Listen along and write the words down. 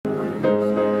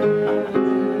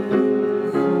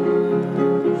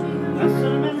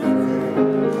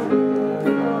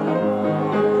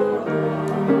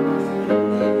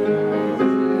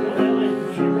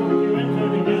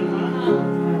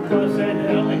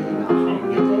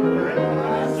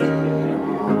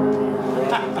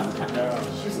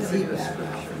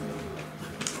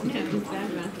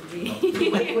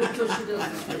Wait till she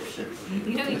does the scripture.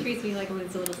 You know he treats me like I'm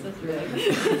his little sister. Yeah.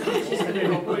 She's going to go,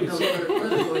 no, let her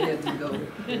go ahead and go.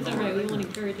 It's all right, we won't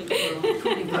encourage it.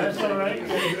 That's all right.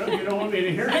 You don't want me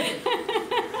to hear it?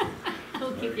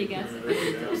 We'll keep you guessing.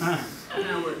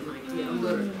 Now we're at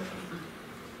 9.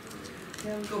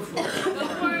 Yeah, go for it. Go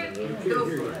for it. Go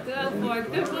for it. Go for it.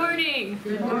 Good morning.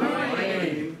 Good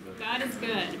morning. God is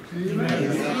good.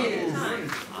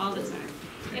 Yes. All the time.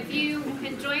 If you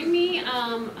can join me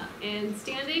in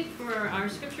standing for our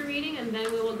scripture reading, and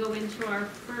then we will go into our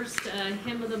first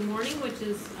hymn of the morning, which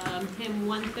is hymn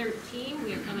 113.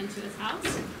 We are coming to his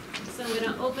house. So I'm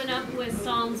going to open up with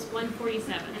Psalms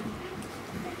 147.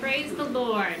 Praise the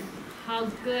Lord. How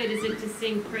good is it to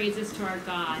sing praises to our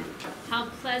God. How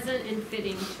pleasant and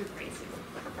fitting to praise him.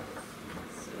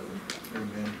 So,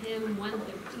 hymn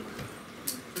 113.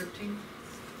 13?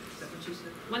 Is that what you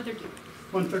said? 113.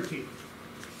 113.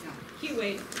 Cue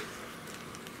Wade.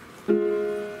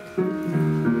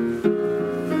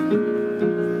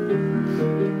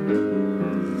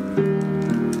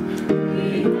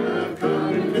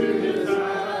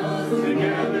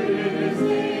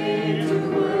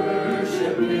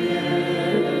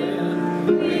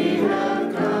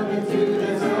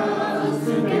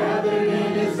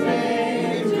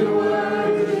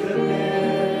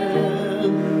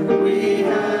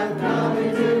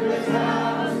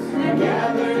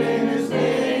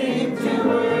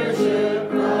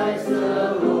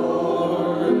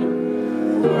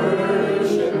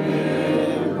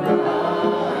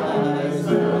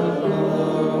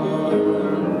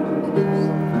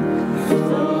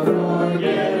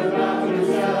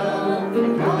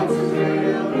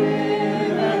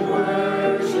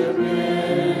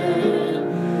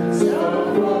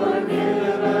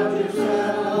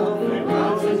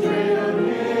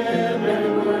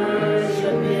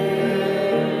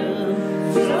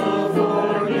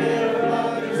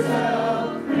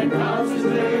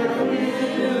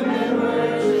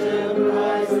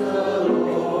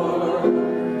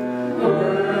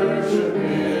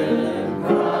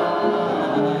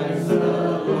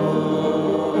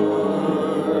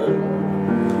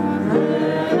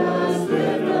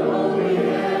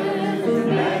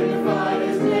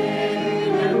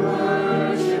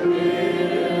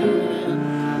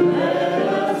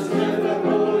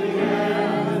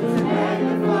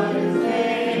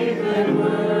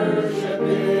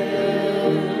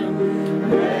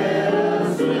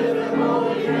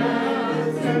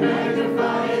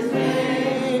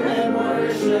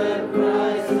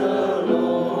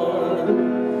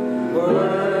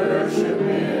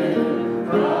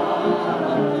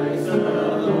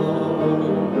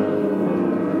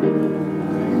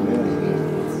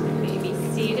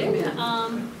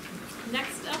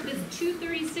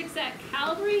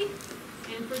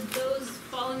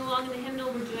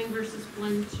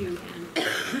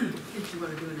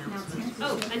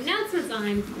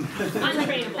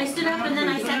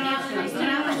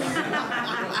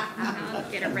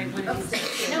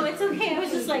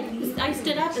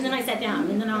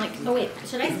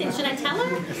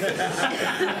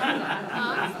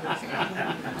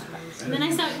 And then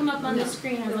I saw it come up on the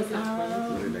screen. I was like,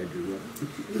 oh.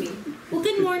 Well,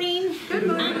 good morning. Good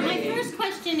morning. My first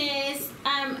question is,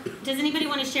 does anybody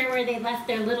want to share where they left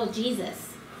their little Jesus?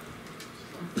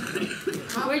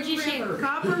 Where'd you share?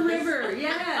 Copper River,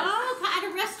 yes. Oh, at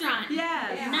a restaurant.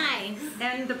 Yes. Nice.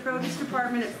 And the produce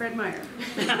department at Fred Meyer.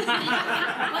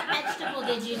 What vegetable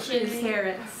did you choose?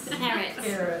 Carrots.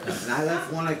 Carrots. And I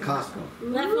left one at Costco.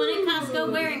 Left one at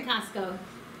Costco. Where in Costco?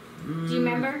 Do you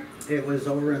remember? It was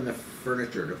over in the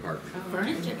furniture department.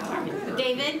 Furniture department.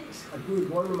 David? I glued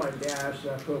one to my dash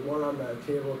and I put one on the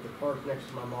table at the park next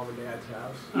to my mom and dad's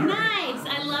house. Nice.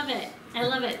 I love it. I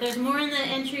love it. There's more in the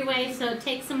entryway, so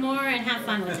take some more and have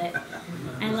fun with it.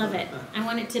 I love it. I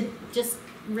want it to just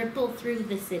ripple through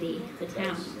the city, the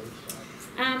town.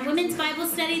 Women's Bible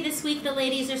study. This week the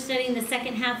ladies are studying the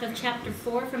second half of chapter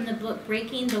 4 from the book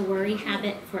Breaking the Worry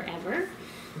Habit Forever.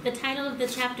 The title of the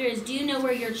chapter is Do You Know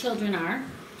Where Your Children Are?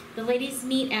 The ladies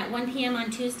meet at 1 p.m.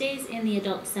 on Tuesdays in the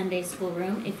adult Sunday school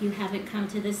room. If you haven't come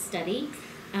to this study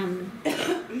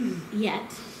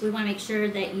yet, we want to make sure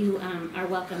that you are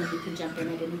welcome and you can jump in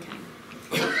at any time.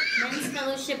 Men's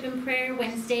fellowship and prayer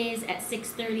Wednesdays at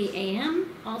 6:30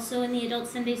 a.m. also in the adult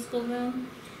Sunday school room.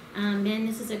 Men,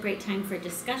 this is a great time for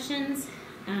discussions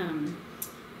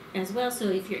as well. So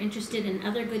if you're interested in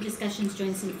other good discussions,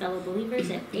 join some fellow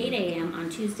believers at 8 a.m. on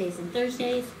Tuesdays and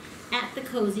Thursdays at the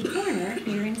Cozy Corner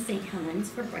here in St. Helens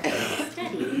for breakfast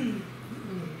study.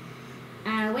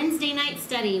 Wednesday night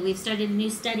study. We've started a new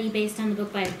study based on the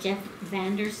book by Jeff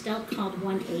Vanderstelt called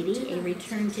 180, A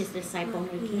Return to Disciple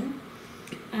Making.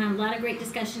 A lot of great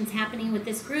discussions happening with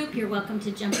this group. You're welcome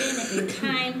to jump in at any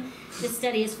time. This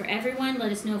study is for everyone.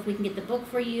 Let us know if we can get the book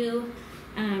for you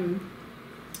to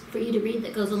read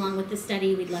that goes along with the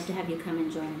study. We'd love to have you come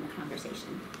and join in the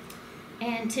conversation.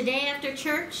 And today after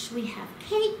church, we have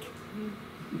cake.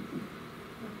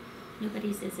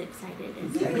 Nobody's as excited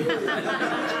as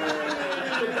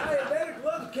Diabetic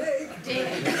loves cake.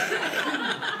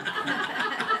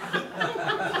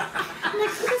 Like,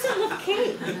 who doesn't love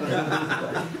cake?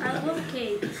 I love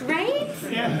cake. Right?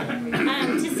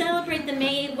 Yeah. To celebrate the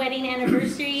May wedding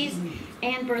anniversaries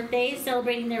and birthdays,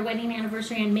 celebrating their wedding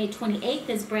anniversary on May 28th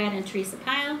is Brad and Teresa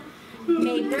Pyle.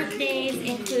 May birthdays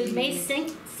include May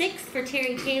 6th for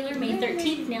Terry Taylor, May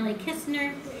 13th, Nellie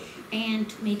Kistner,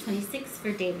 and May 26th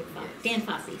for Dan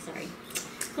Fossey, sorry.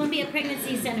 Columbia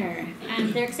Pregnancy Center.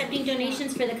 They're accepting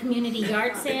donations for the community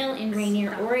yard sale in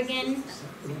Rainier, Oregon.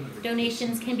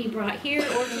 Donations can be brought here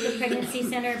or to the Pregnancy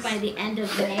Center by the end of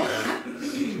May.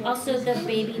 Also, the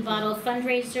baby bottle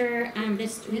fundraiser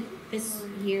this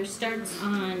year starts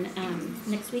on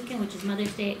next weekend, which is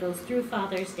Mother's Day. It goes through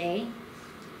Father's Day.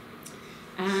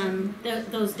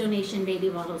 Those donation baby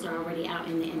bottles are already out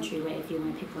in the entryway if you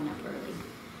want to pick one up early.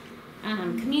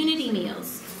 Community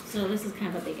meals. So this is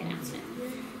kind of a big announcement.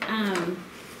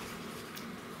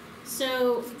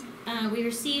 We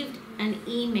received an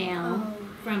email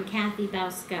from Kathy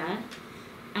Bauska.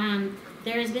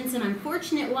 There has been some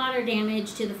unfortunate water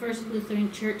damage to the First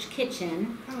Lutheran Church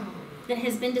kitchen that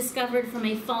has been discovered from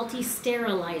a faulty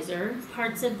sterilizer.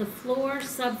 Parts of the floor,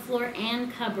 subfloor,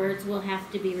 and cupboards will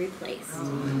have to be replaced.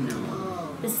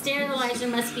 The sterilizer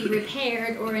must be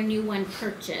repaired or a new one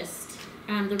purchased.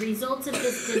 The results of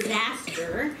this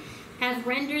disaster have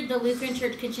rendered the Lutheran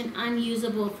Church kitchen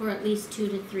unusable for at least 2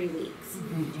 to 3 weeks.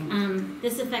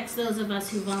 This affects those of us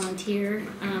who volunteer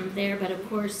there, but of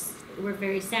course we're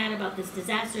very sad about this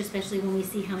disaster, especially when we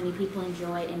see how many people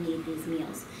enjoy and need these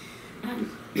meals.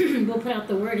 We'll put out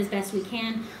the word as best we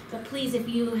can, but please, if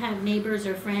you have neighbors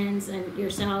or friends and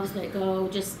yourselves that go,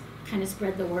 just kind of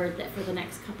spread the word that for the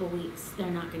next couple weeks they're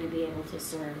not going to be able to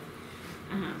serve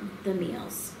the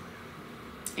meals.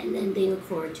 And then they look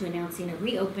forward to announcing a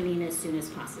reopening as soon as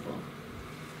possible.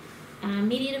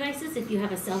 Media devices, if you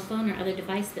have a cell phone or other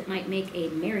device that might make a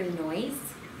merry noise,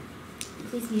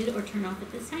 please mute or turn off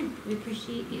at this time. We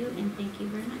appreciate you and thank you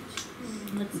very much.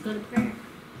 Let's go to prayer.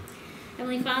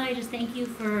 Heavenly Father, I just thank you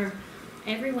for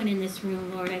everyone in this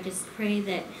room, Lord. I just pray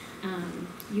that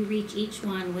you reach each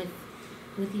one with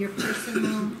your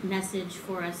personal message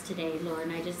for us today, Lord.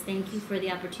 And I just thank you for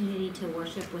the opportunity to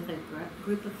worship with a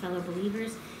group of fellow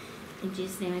believers. In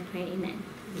Jesus' name I pray, amen.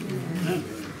 Amen.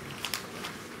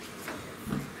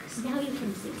 Now you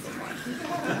can sing some more.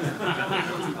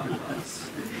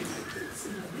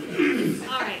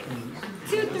 All right.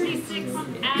 236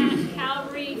 at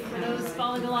Calvary, for those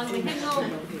following along the hymnal,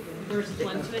 verses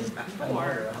 1, 2, and 4.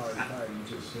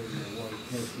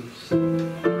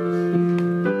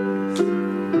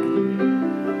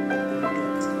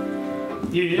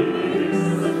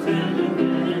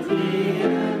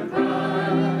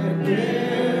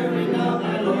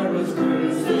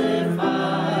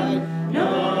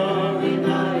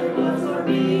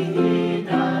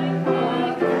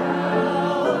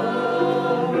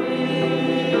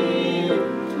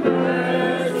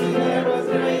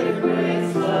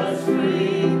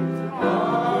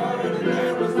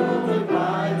 There was no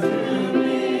goodbye to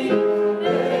me.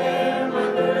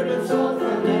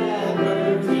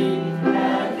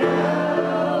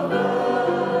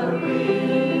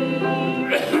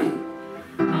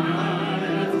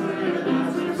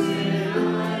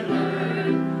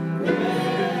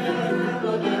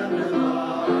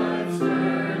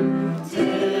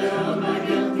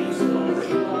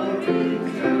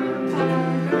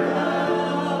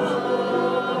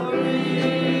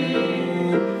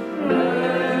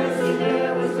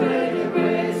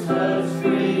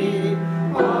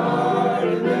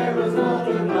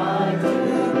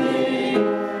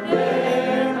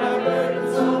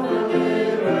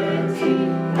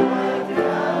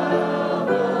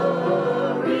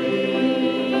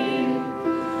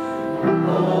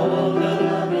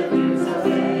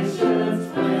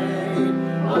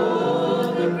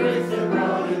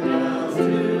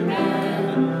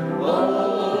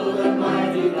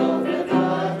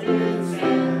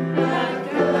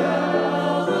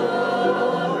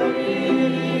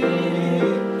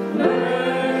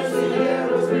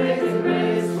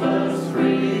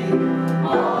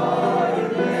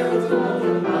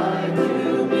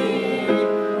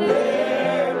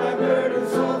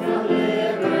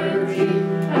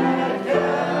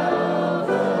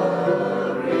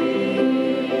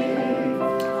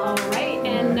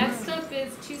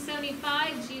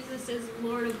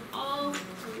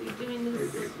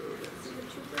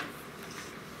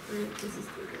 verses,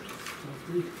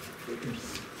 3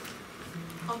 verses.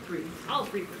 All three. All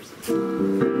 3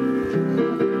 verses.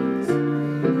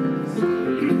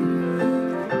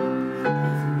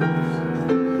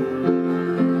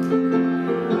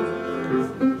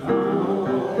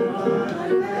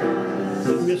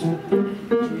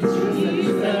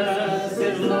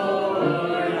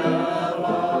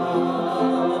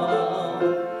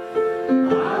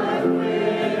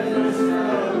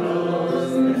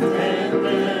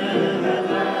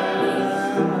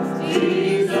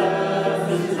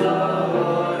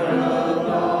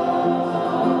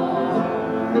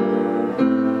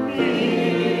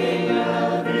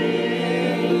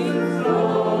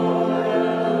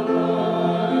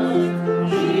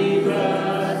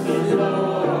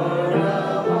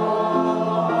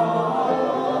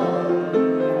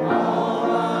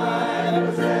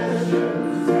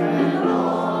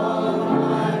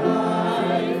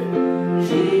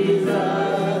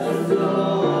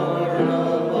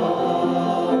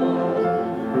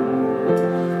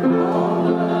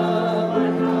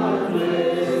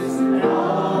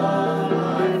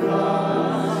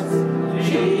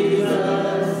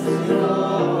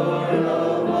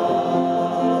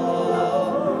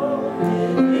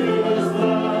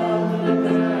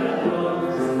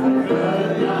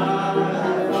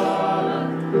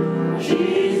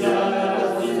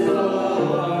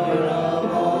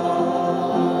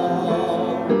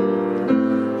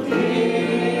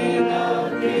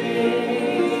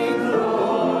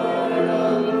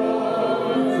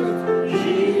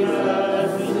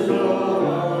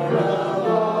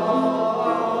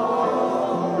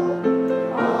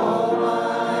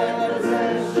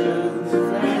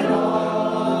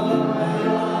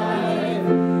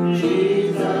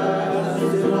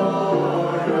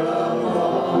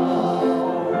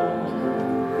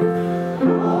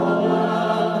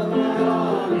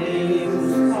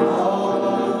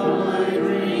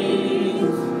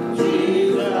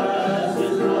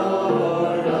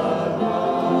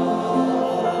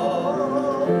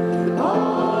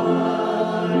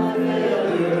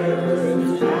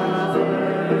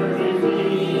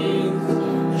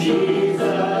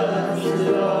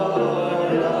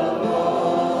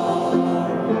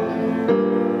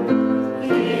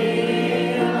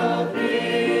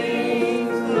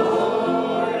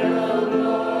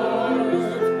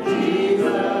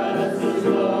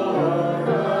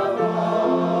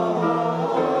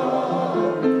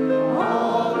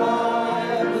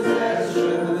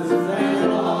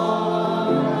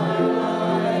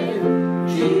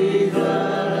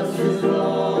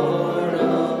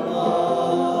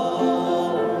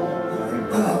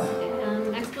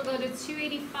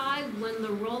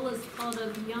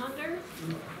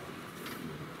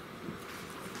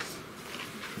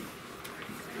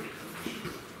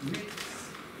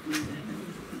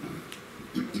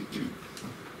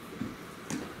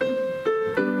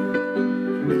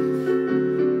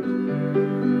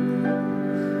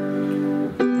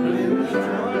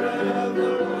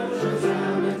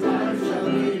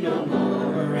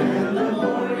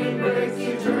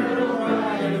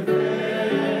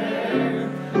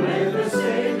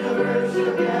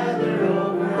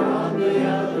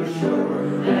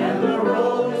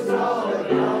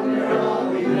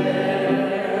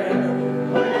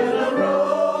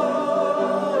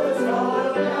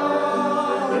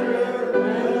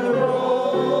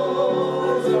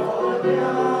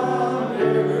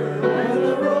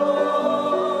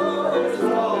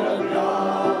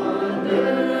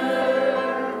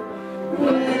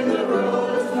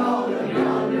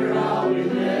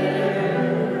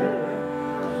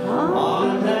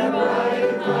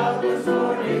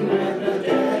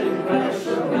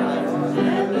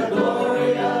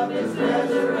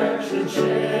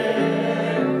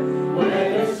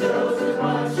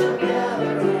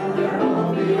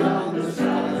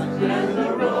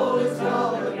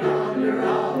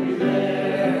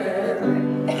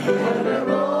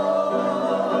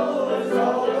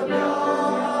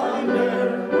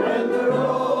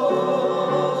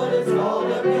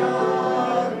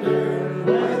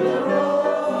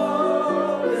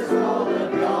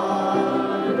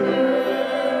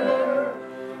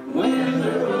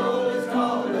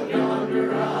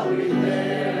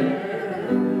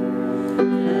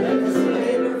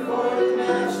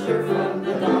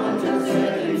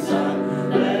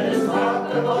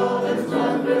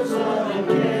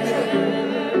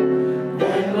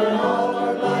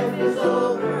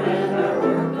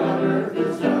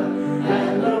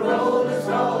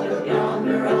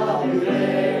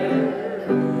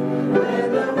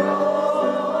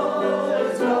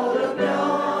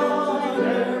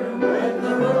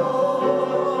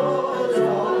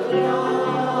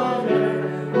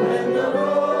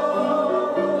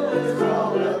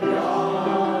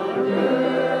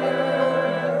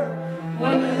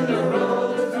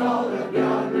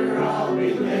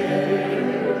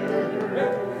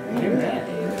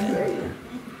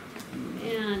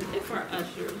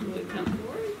 ushers would come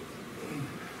forward.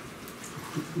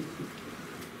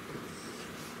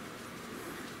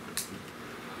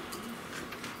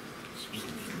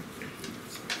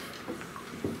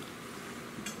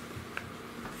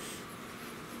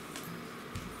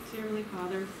 Heavenly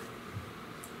Father,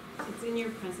 it's in your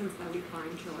presence that we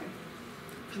find joy.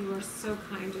 You are so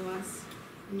kind to us,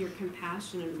 and your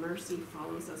compassion and mercy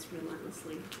follows us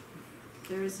relentlessly.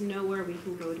 There is nowhere we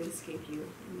can go to escape you,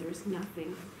 and there is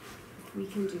nothing we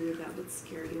can do that would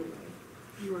scare you away.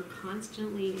 You are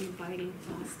constantly inviting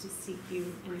us to seek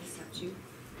you and accept you.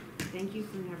 Thank you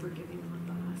for never giving up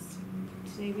on us.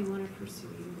 Today we want to pursue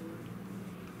you, Lord.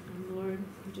 And Lord,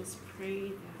 we just pray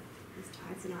that these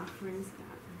tithes and offerings that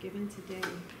are given today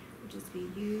will just be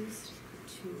used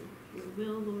to your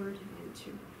will, Lord, and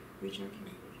to reach our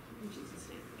community. In Jesus'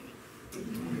 name,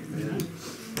 amen.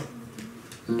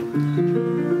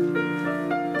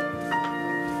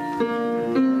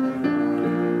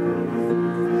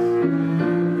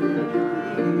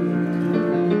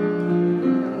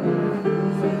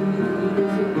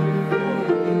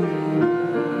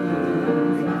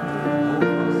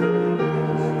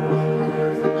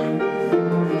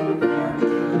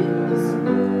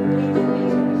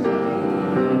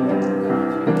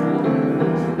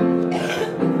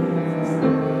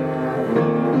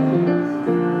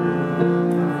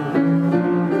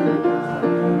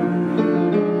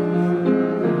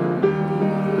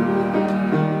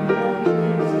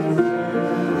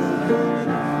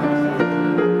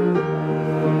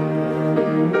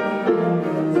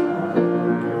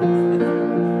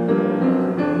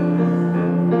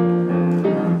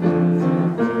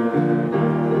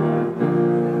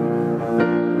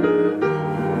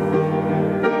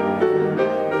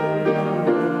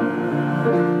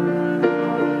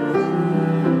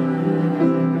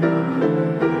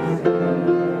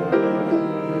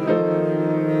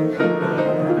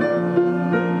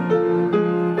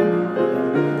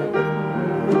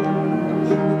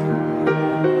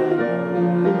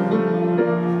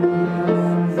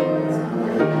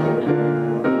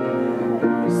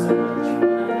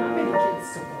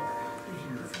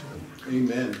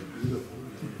 Amen.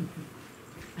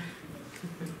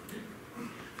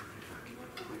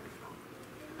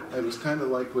 It was kind of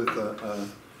like with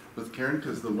Karen,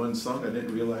 because the one song I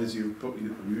didn't realize you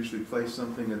usually play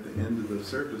something at the end of the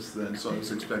service. Then, so I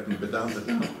was expecting ba-dum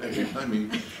every time you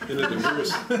did the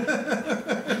verse.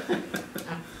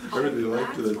 I really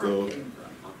liked it though.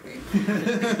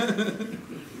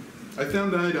 I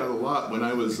found that out a lot when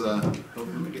I was. Let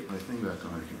me get my thing back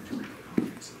on here.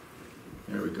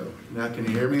 There we go. Now can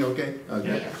you hear me okay?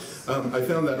 Okay. Yes. I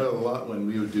found that out a lot when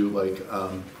we would do like,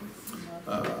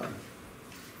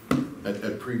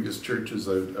 at previous churches,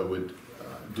 I would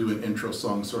do an intro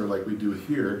song sort of like we do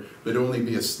here, but only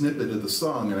be a snippet of the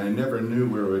song, and I never knew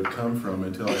where it would come from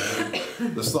until I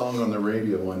heard the song on the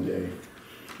radio one day.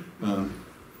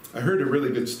 I heard a really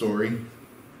good story,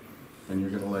 and you're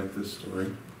going to like this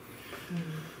story.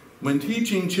 When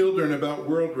teaching children about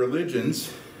world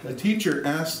religions, a teacher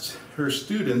asked her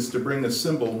students to bring a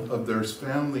symbol of their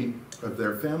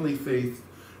family faith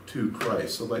to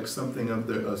Christ. So like something of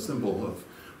a symbol of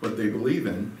what they believe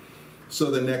in. So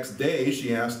the next day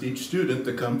she asked each student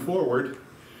to come forward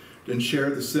and share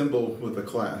the symbol with the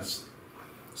class.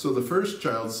 So the first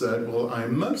child said, well,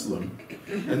 I'm Muslim,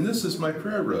 and this is my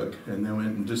prayer rug, and they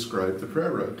went and described the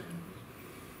prayer rug.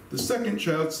 The second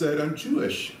child said, I'm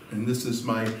Jewish, and this is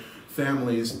my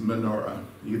family's menorah.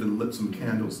 Even lit some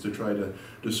candles to try to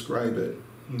describe it.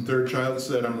 And the third child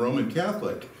said, I'm Roman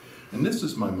Catholic, and this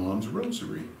is my mom's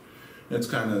rosary. It's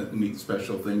kind of a neat,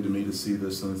 special thing to me to see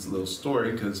this in this little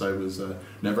story, because I was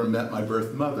never met my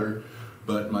birth mother,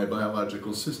 but my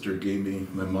biological sister gave me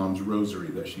my mom's rosary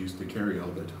that she used to carry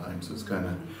all the time, so it's kind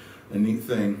of a neat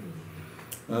thing.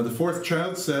 The fourth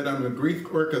child said, I'm a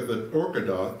Greek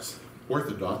Orthodox,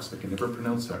 I can never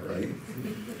pronounce that right,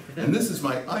 and this is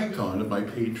my icon of my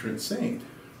patron saint.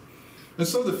 And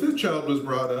so the fifth child was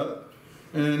brought up,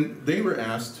 and they were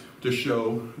asked to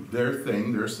show their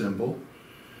thing, their symbol.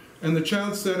 And the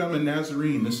child said, I'm a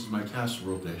Nazarene, this is my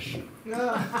casserole dish. He said,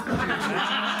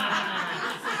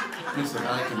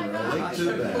 I can relate to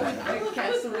that.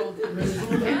 Casserole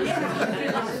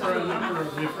For a number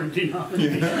of different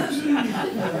denominations.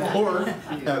 Yeah. Or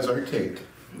as our cake.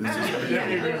 This is our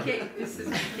cake. cake. This is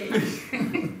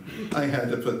cake. I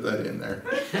had to put that in there.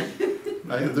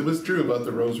 It was true about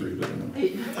the rosary, but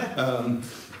no.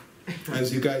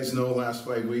 As you guys know, last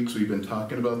 5 weeks we've been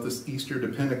talking about this Easter to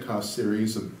Pentecost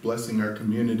series of blessing our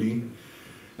community.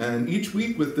 And each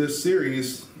week with this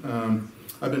series,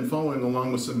 I've been following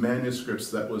along with some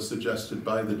manuscripts that was suggested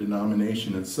by the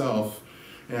denomination itself.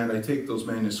 and I take those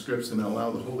manuscripts and allow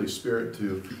the Holy Spirit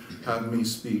to have me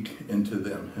speak into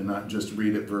them and not just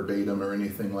read it verbatim or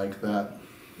anything like that.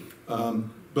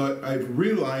 But I've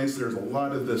realized there's a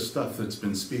lot of this stuff that's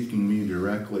been speaking me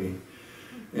directly.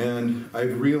 And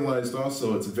I've realized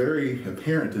also it's very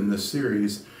apparent in this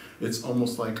series, it's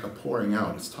almost like a pouring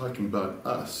out. It's talking about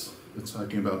us. It's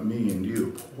talking about me and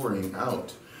you, pouring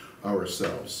out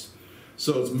ourselves.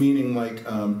 So it's meaning like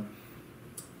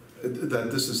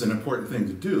that this is an important thing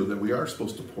to do, that we are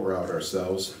supposed to pour out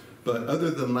ourselves. But other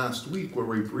than last week where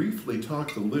we briefly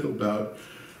talked a little about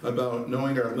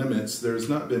knowing our limits, there's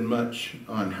not been much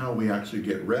on how we actually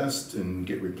get rest and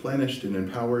get replenished and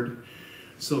empowered.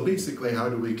 So basically, how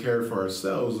do we care for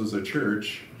ourselves as a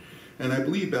church? And I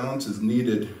believe balance is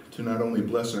needed to not only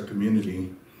bless our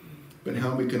community, but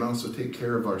how we can also take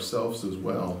care of ourselves as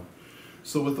well.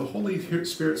 So with the Holy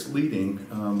Spirit's leading,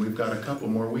 we've got a couple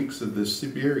more weeks of this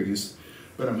series,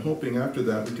 but I'm hoping after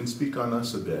that we can speak on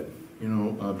us a bit. You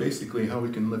know, basically how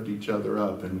we can lift each other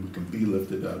up and we can be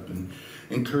lifted up and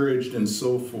encouraged and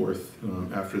so forth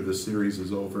after the series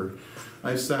is over.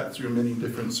 I've sat through many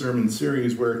different sermon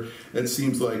series where it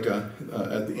seems like at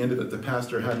the end of it the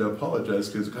pastor had to apologize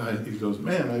because he goes,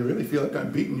 man, I really feel like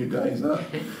I'm beating you guys up.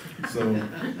 So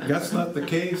that's not the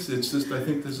case. It's just I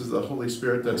think this is the Holy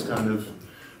Spirit that's kind of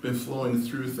been flowing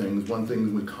through things. One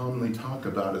thing we commonly talk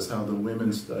about is how the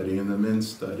women study and the men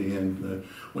study and the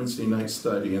Wednesday night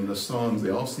study and the songs, they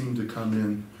all seem to come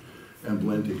in and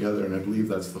blend together, and I believe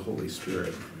that's the Holy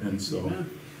Spirit. And so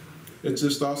it's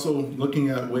just also looking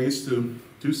at ways to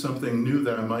do something new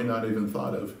that I might not even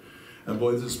thought of. And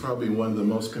boy, this is probably one of the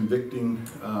most convicting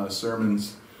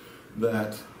sermons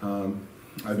that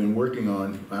I've been working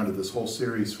on out of this whole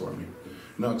series for me.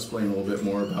 And I'll explain a little bit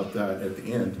more about that at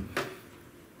the end.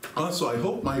 Also, I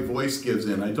hope my voice gives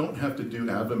in. I don't have to do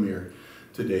Avamir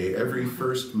today. Every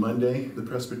first Monday, the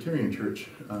Presbyterian Church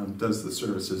does the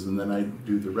services, and then I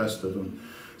do the rest of them.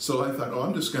 So I thought, oh,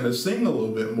 I'm just going to sing a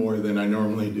little bit more than I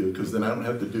normally do, because then I don't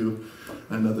have to do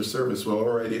another service. Well,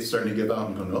 already it's starting to give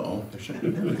out. I'm going, uh-oh, I shouldn't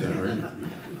be doing that, right?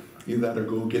 Either that or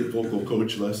go get vocal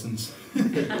coach lessons.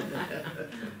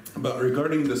 But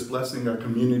regarding this Blessing Our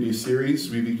Community series,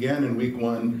 we began in week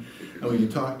 1, and we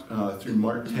talked through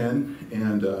Mark 10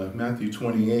 and Matthew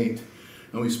 28,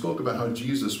 and we spoke about how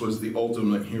Jesus was the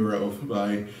ultimate hero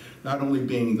by not only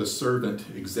being the servant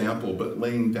example, but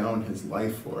laying down his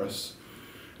life for us.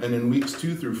 And in weeks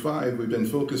 2 through 5, we've been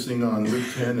focusing on Luke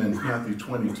 10 and Matthew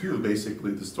 22,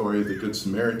 basically the story of the Good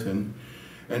Samaritan,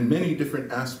 and many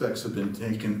different aspects have been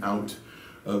taken out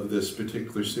of this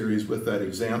particular series with that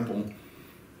example.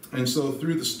 And so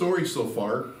through the story so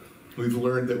far, we've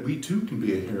learned that we too can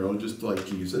be a hero just like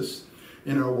Jesus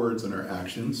in our words and our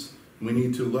actions. We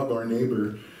need to love our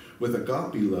neighbor with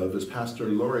agape love, as Pastor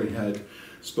Lori had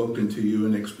spoken to you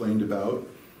and explained about.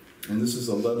 And this is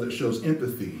a love that shows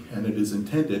empathy, and it is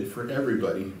intended for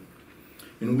everybody.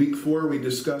 In week 4, we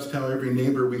discussed how every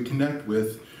neighbor we connect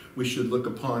with, we should look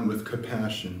upon with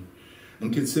compassion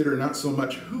and consider not so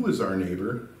much who is our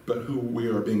neighbor, but who we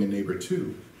are being a neighbor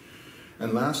to.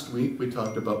 And last week, we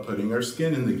talked about putting our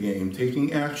skin in the game,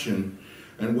 taking action,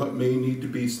 and what may need to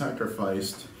be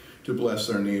sacrificed to bless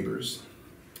our neighbors.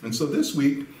 And so this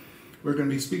week, we're going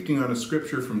to be speaking on a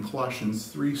scripture from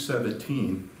Colossians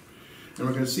 3:17. And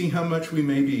we're going to see how much we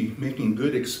may be making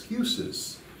good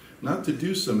excuses not to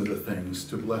do some of the things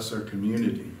to bless our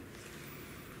community.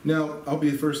 Now, I'll be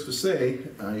the first to say,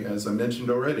 as I mentioned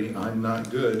already, I'm not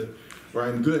good, or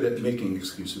I'm good at making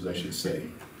excuses, I should say.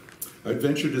 I'd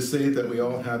venture to say that we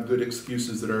all have good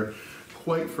excuses that are,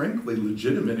 quite frankly,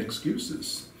 legitimate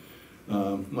excuses.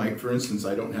 Like, for instance,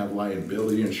 I don't have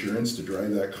liability insurance to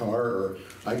drive that car, or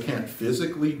I can't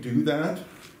physically do that,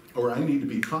 or I need to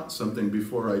be taught something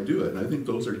before I do it. And I think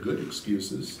those are good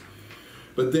excuses.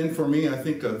 But then for me, I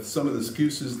think of some of the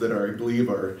excuses that I believe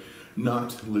are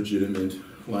not legitimate,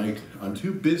 like I'm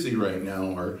too busy right now,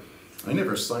 or I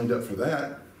never signed up for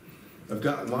that. I've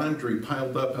got laundry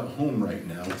piled up at home right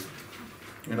now.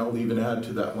 And I'll even add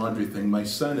to that laundry thing, my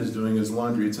son is doing his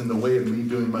laundry. It's in the way of me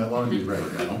doing my laundry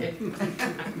right now.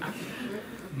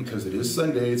 Because it is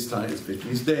Sunday, it's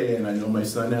Vicky's day, and I know my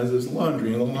son has his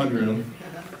laundry in the laundry room.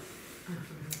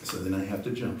 So then I have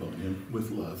to jump on him with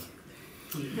love.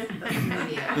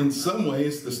 In some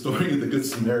ways, the story of the Good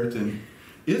Samaritan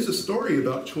is a story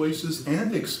about choices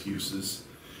and excuses.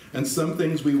 And some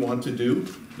things we want to do,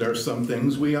 there are some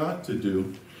things we ought to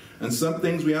do. And some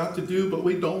things we ought to do, but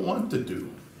we don't want to do.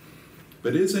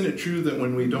 But isn't it true that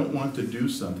when we don't want to do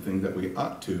something that we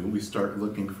ought to, we start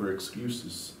looking for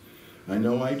excuses? I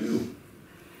know I do.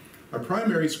 Our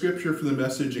primary scripture for the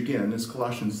message, again, is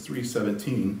Colossians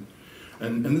 3:17.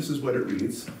 And this is what it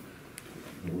reads.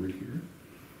 Over here.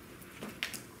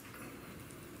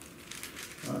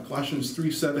 Colossians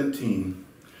 3:17.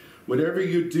 Whatever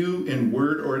you do in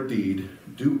word or deed,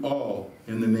 do all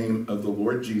in the name of the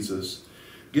Lord Jesus,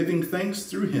 giving thanks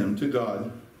through him to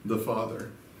God the Father.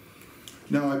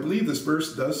 Now, I believe this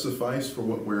verse does suffice for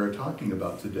what we're talking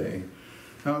about today.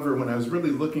 However, when I was really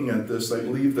looking at this, I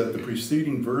believe that the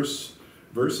preceding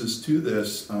verses to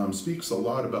this speaks a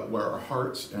lot about where our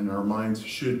hearts and our minds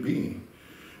should be.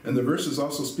 And the verses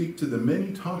also speak to the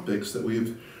many topics that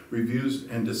we've reviewed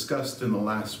and discussed in the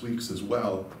last weeks as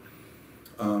well.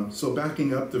 So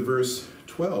backing up to verse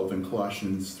 12 in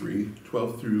Colossians 3,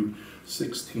 12 through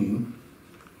 16.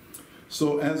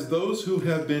 So as those who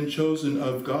have been chosen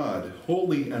of God,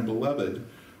 holy and beloved,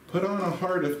 put on a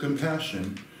heart of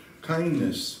compassion,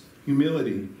 kindness,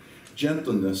 humility,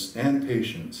 gentleness, and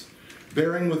patience,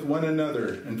 bearing with one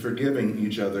another and forgiving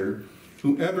each other.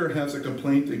 Whoever has a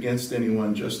complaint against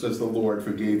anyone, just as the Lord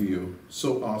forgave you,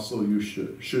 so also you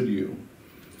should you.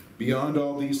 Beyond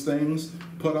all these things,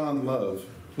 put on love,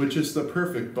 which is the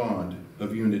perfect bond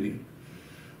of unity.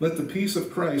 Let the peace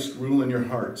of Christ rule in your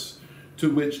hearts, to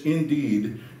which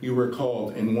indeed you were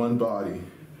called in one body,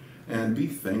 and be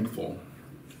thankful.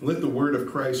 Let the word of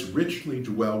Christ richly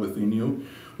dwell within you,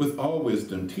 with all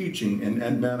wisdom, teaching and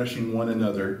admonishing one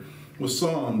another, with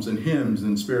psalms and hymns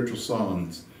and spiritual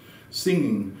songs,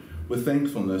 singing with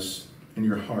thankfulness in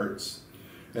your hearts.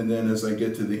 And then as I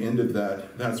get to the end of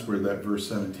that, that's where that verse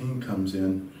 17 comes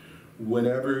in.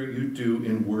 Whatever you do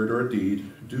in word or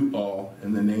deed, do all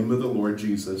in the name of the Lord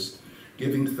Jesus,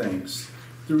 giving thanks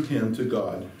through him to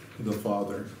God the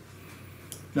Father.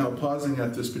 Now, pausing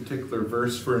at this particular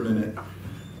verse for a minute,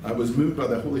 I was moved by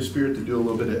the Holy Spirit to do a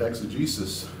little bit of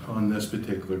exegesis on this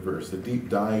particular verse, a deep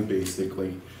dive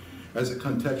basically, as it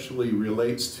contextually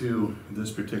relates to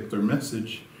this particular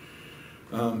message.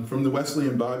 From the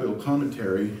Wesleyan Bible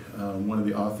Commentary, one of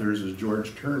the authors is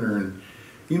George Turner, and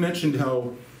he mentioned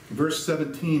how verse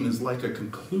 17 is like a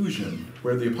conclusion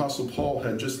where the Apostle Paul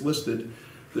had just listed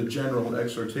the general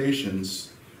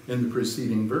exhortations in the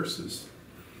preceding verses.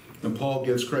 And Paul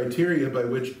gives criteria by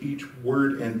which each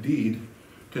word and deed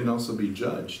can also be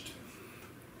judged.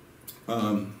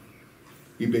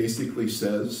 He basically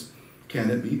says, can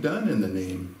it be done in the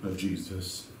name of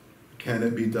Jesus? Can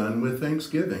it be done with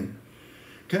thanksgiving?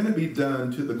 Can it be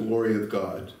done to the glory of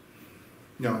God?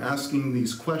 Now, asking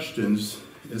these questions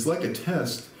is like a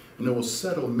test, and it will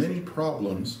settle many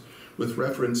problems with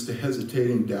reference to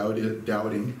hesitating,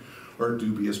 doubting, or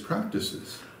dubious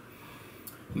practices.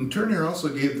 And Turner also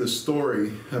gave this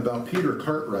story about Peter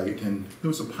Cartwright, and he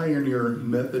was a pioneer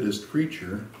Methodist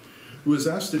preacher who was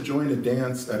asked to join a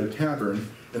dance at a tavern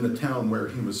in the town where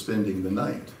he was spending the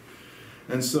night.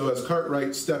 And so as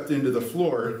Cartwright stepped into the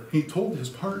floor, he told his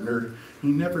partner he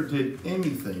never did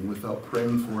anything without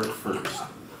praying for it first.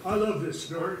 I love this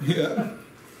story. Yeah.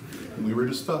 And we were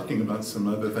just talking about some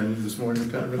other things this morning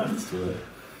that kind of relates to it.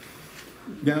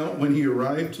 Now, when he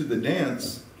arrived to the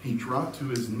dance, he dropped to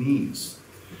his knees,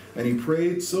 and he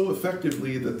prayed so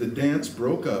effectively that the dance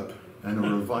broke up and a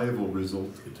revival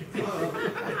resulted.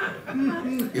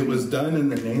 It was done in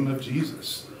the name of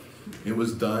Jesus. It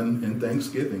was done in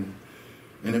thanksgiving,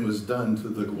 and it was done to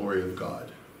the glory of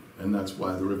God. And that's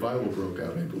why the revival broke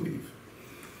out, I believe.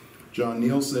 John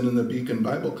Nielsen in the Beacon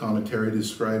Bible Commentary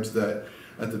describes that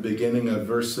at the beginning of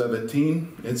verse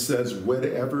 17, it says,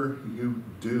 whatever you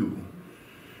do.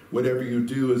 Whatever you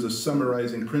do is a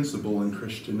summarizing principle in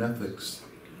Christian ethics.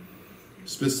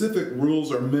 Specific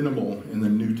rules are minimal in the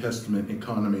New Testament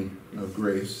economy of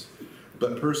grace,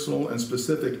 but personal and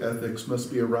specific ethics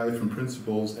must be derived from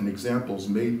principles and examples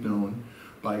made known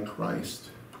by Christ.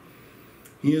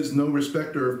 He is no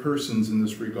respecter of persons in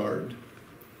this regard.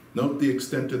 Note the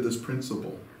extent of this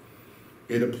principle.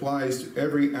 It applies to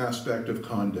every aspect of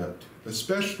conduct,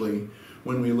 especially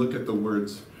when we look at the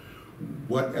words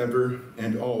whatever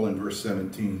and all in verse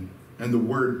 17. And the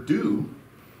word do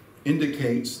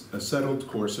indicates a settled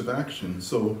course of action.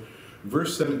 So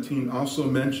verse 17 also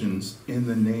mentions in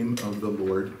the name of the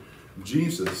Lord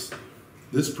Jesus.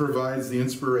 This provides the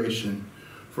inspiration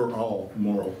for all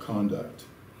moral conduct.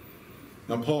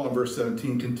 Now Paul in verse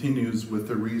 17 continues with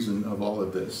the reason of all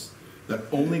of this, that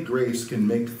only grace can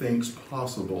make things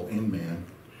possible in man,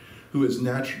 who is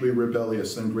naturally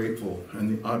rebellious, ungrateful,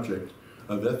 and the object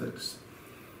of ethics.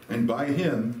 And by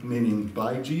him, meaning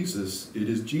by Jesus, it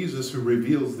is Jesus who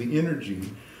reveals the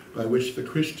energy by which the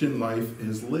Christian life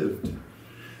is lived,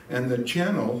 and the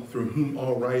channel through whom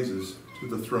all rises to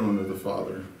the throne of the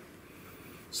Father.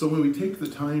 So when we take the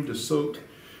time to soak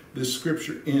this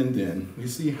scripture in, then we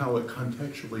see how it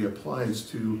contextually applies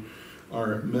to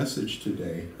our message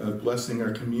today of blessing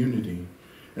our community.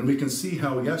 And we can see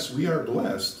how, yes, we are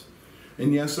blessed,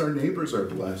 and yes, our neighbors are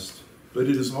blessed, but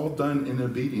it is all done in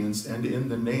obedience and in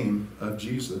the name of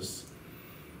Jesus.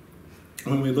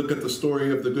 When we look at the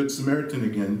story of the Good Samaritan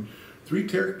again, 3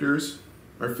 characters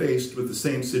are faced with the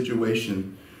same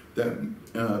situation,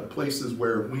 that places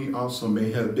where we also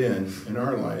may have been in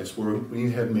our lives, where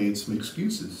we have made some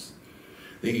excuses.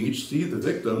 They each see the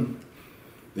victim.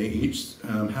 They each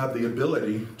have the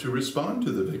ability to respond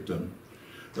to the victim.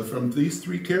 But from these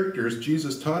 3 characters,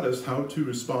 Jesus taught us how to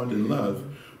respond in love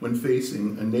when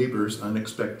facing a neighbor's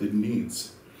unexpected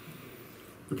needs.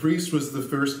 The priest was the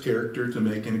first character to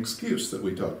make an excuse that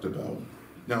we talked about.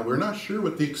 Now, we're not sure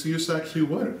what the excuse actually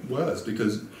was,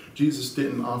 because Jesus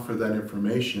didn't offer that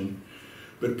information.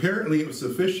 But apparently it was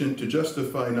sufficient to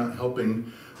justify not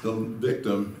helping the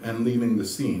victim and leaving the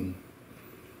scene.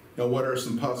 Now, what are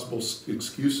some possible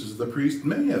excuses the priest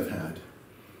may have had?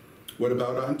 What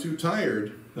about, I'm too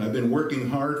tired? I've been working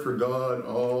hard for God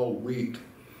all week.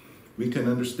 We can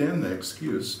understand that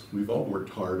excuse. We've all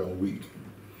worked hard all week.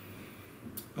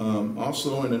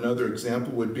 Also, and another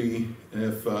example would be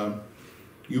if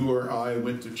you or I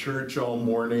went to church all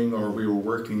morning, or we were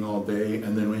working all day,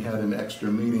 and then we had an extra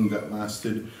meeting that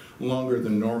lasted longer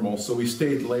than normal. So we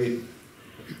stayed late,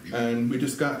 and we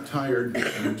just got tired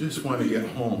and just want to get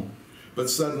home. But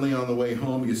suddenly on the way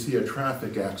home, you see a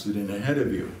traffic accident ahead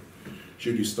of you.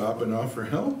 Should you stop and offer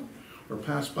help, or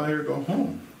pass by or go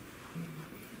home?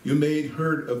 You may have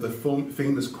heard of the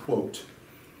famous quote,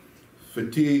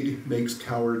 "Fatigue makes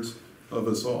cowards of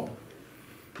us all."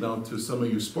 Now, to some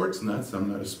of you sports nuts,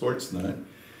 I'm not a sports nut,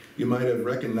 you might have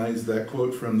recognized that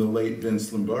quote from the late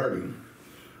Vince Lombardi.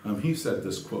 He said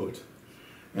this quote,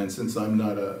 and since I'm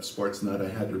not a sports nut, I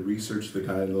had to research the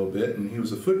guy a little bit, and he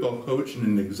was a football coach and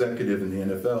an executive in the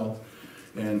NFL,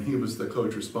 and he was the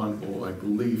coach responsible, I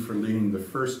believe, for leading the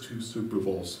first 2 Super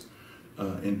Bowls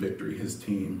in victory, his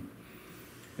team.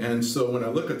 And so when I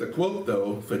look at the quote,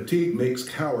 though, "Fatigue makes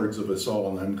cowards of us all,"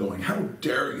 and I'm going, how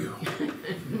dare you?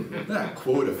 That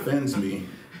quote offends me.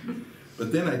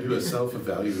 But then I do a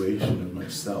self-evaluation of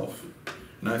myself.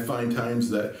 And I find times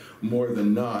that more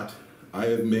than not, I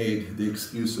have made the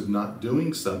excuse of not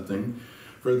doing something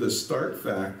for the stark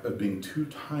fact of being too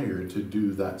tired to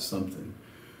do that something.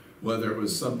 Whether it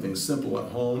was something simple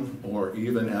at home, or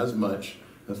even as much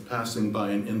as passing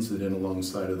by an incident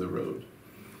alongside of the road.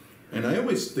 And I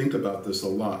always think about this a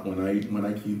lot when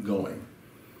I keep going.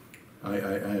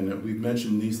 And we've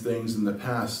mentioned these things in the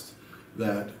past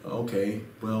that, okay,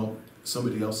 well,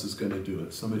 somebody else is going to do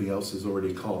it. Somebody else has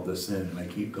already called this in, and I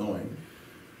keep going.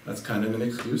 That's kind of an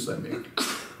excuse I make.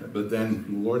 But then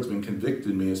the Lord's been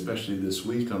convicting me, especially this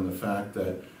week, on the fact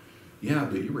that, yeah,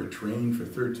 but you were trained for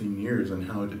 13 years on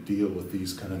how to deal with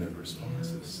these kind of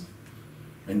responses.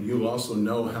 And you also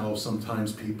know how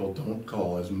sometimes people don't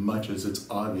call as much as it's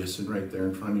obvious and right there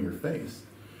in front of your face.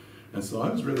 And so I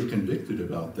was really convicted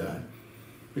about that.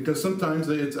 Because sometimes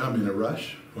I'm in a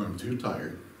rush, or I'm too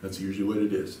tired. That's usually what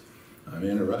it is. I'm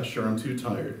in a rush, or I'm too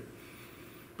tired.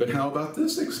 But how about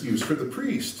this excuse for the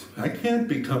priest? I can't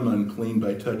become unclean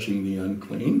by touching the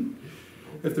unclean.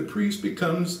 If the priest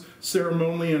becomes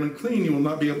ceremonially unclean, he will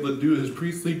not be able to do his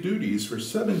priestly duties for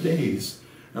 7 days,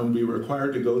 and will be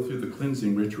required to go through the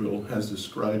cleansing ritual as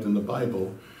described in the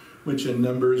Bible, which in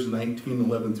Numbers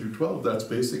 19:11 through 12, that's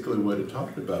basically what it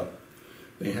talked about.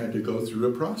 They had to go through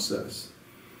a process.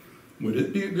 Would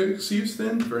it be a good excuse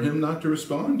then for him not to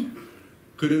respond?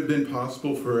 Could it have been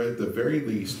possible for, at the very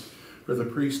least, for the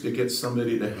priest to get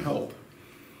somebody to help?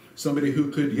 Somebody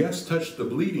who could, yes, touch the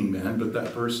bleeding man, but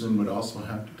that person would also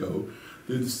have to go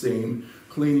through the same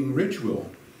cleaning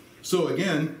ritual. So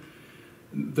again,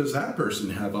 does that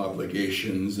person have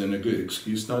obligations and a good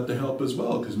excuse not to help as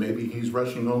well? Because maybe he's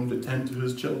rushing home to tend to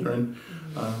his children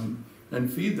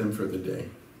and feed them for the day.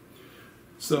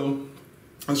 So,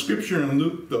 a scripture in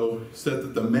Luke, though, said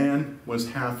that the man was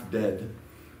half dead,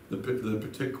 the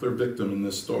particular victim in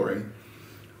this story.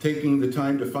 Taking the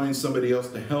time to find somebody else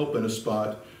to help in a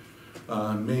spot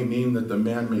may mean that the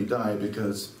man may die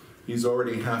because he's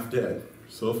already half dead.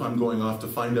 So if I'm going off to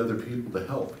find other people to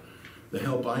help, the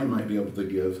help I might be able to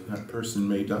give, that person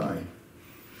may die.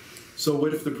 So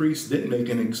what if the priest didn't make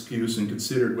an excuse and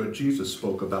considered what Jesus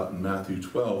spoke about in Matthew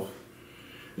 12?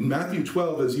 In Matthew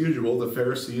 12, as usual, the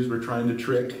Pharisees were trying to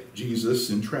trick Jesus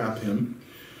and trap him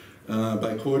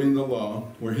by quoting the law,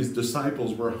 where his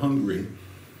disciples were hungry,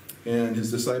 and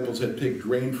his disciples had picked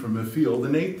grain from a field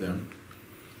and ate them.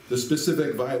 The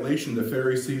specific violation the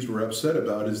Pharisees were upset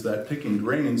about is that picking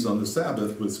grains on the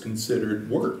Sabbath was considered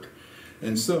work,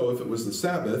 And so if it was the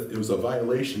Sabbath, it was a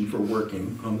violation for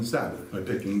working on the Sabbath by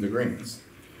picking the grains.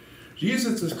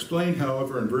 Jesus explained,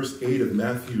 however, in verse 8 of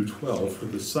Matthew 12, for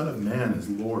the Son of Man is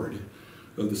Lord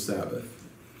of the Sabbath.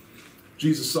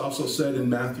 Jesus also said in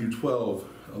Matthew 12,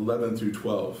 11 through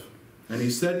 12, and he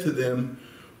said to them,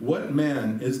 what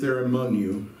man is there among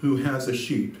you who has a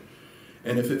sheep,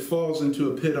 and if it falls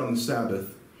into a pit on the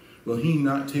Sabbath, will he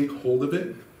not take hold of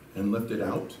it and lift it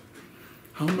out?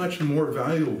 How much more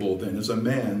valuable then is a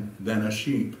man than a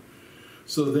sheep?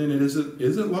 So then it is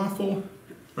lawful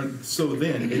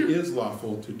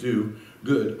to do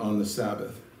good on the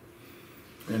Sabbath.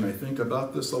 And I think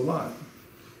about this a lot.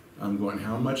 I'm going,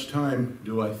 how much time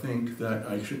do I think that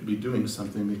I should be doing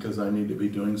something because I need to be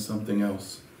doing something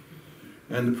else?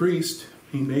 And the priest,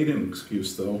 he made an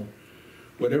excuse though.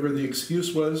 Whatever the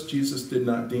excuse was, Jesus did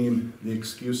not deem the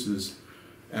excuses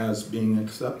as being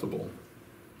acceptable.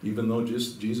 Even though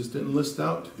Jesus didn't list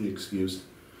out the excuse,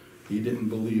 he didn't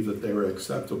believe that they were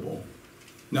acceptable.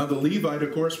 Now the Levite,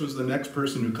 of course, was the next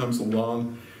person who comes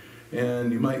along,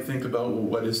 and you might think about, well,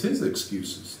 what is his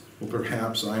excuses? Well,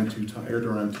 perhaps I'm too tired,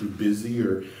 or I'm too busy,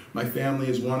 or my family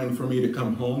is wanting for me to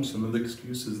come home, some of the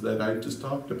excuses that I just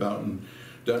talked about and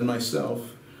done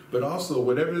myself. But also,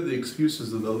 whatever the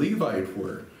excuses of the Levite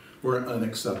were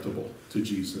unacceptable to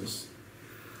Jesus.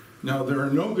 Now, there are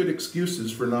no good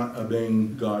excuses for not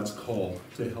obeying God's call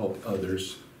to help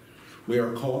others. We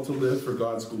are called to live for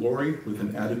God's glory with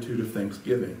an attitude of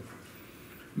thanksgiving.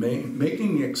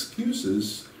 Making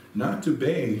excuses not to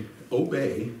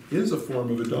obey is a form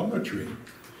of idolatry.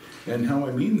 And how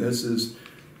I mean this is,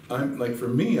 I'm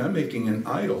making an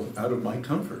idol out of my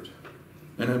comfort.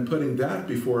 And I'm putting that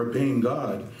before obeying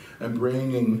God and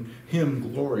bringing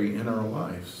Him glory in our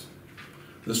lives.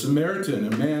 The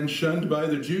Samaritan, a man shunned by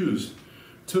the Jews,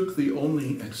 took the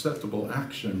only acceptable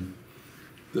action.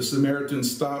 The Samaritan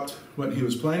stopped what he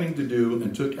was planning to do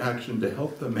and took action to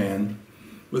help the man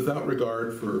without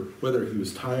regard for whether he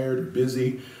was tired or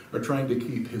busy or trying to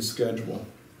keep his schedule.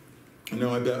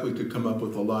 I bet we could come up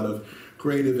with a lot of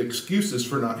creative excuses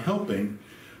for not helping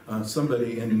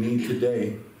somebody in need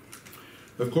today.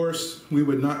 Of course, we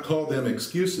would not call them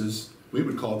excuses, we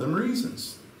would call them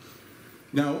reasons.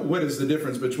 Now, what is the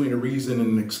difference between a reason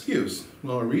and an excuse?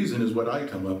 Well, a reason is what I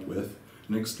come up with.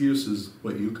 An excuse is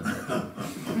what you come up with.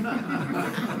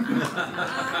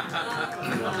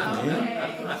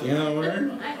 See how it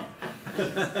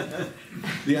works?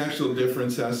 The actual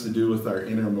difference has to do with our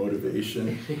inner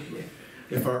motivation.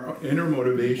 If our inner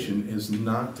motivation is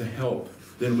not to help,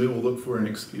 then we will look for an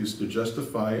excuse to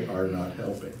justify our not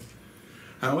helping.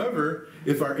 However,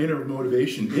 if our inner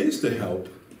motivation is to help,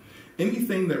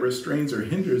 anything that restrains or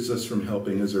hinders us from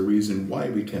helping is a reason why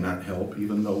we cannot help,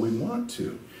 even though we want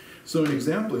to. So an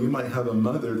example, you might have a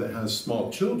mother that has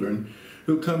small children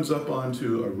who comes up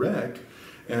onto a wreck,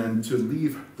 and to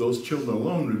leave those children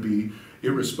alone would be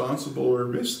irresponsible or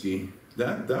risky.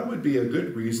 That would be a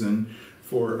good reason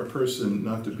for a person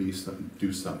not to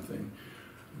do something.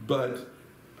 But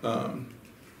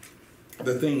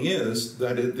the thing is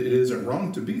that it isn't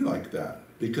wrong to be like that,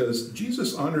 because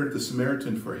Jesus honored the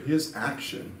Samaritan for his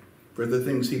action, for the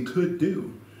things he could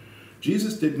do.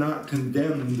 Jesus did not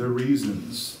condemn the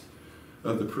reasons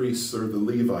of the priests or the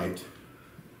Levite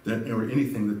or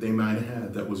anything that they might have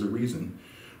had that was a reason.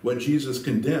 What Jesus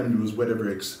condemned was whatever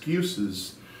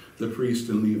excuses the priest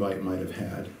and Levite might have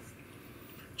had.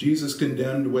 Jesus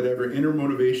condemned whatever inner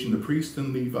motivation the priest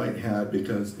and Levite had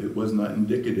because it was not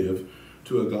indicative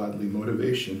to a godly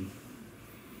motivation.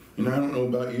 And I don't know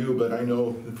about you, but I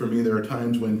know that for me there are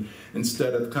times when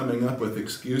instead of coming up with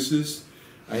excuses,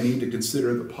 I need to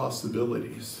consider the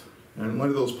possibilities. And one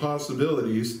of those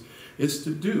possibilities is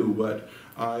to do what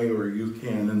I or you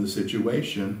can in the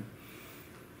situation.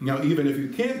 Now, even if you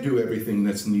can't do everything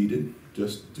that's needed,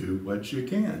 just do what you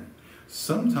can.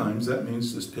 Sometimes that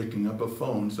means just picking up a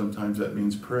phone. Sometimes that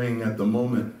means praying at the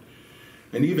moment.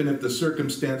 And even if the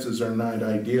circumstances are not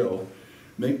ideal,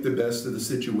 make the best of the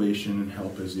situation and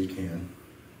help as you can.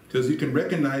 Because you can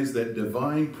recognize that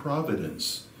divine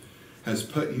providence has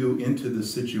put you into the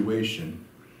situation.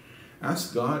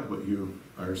 Ask God what you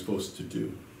are supposed to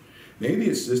do. Maybe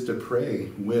it's just to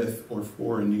pray with or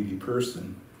for a needy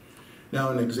person.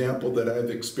 Now, an example that I've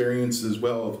experienced as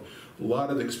well, a lot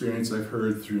of experience I've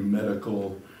heard through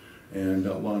medical and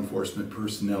law enforcement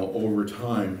personnel over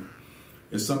time,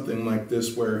 is something like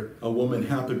this, where a woman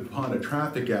happened upon a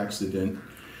traffic accident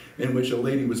in which a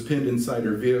lady was pinned inside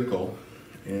her vehicle,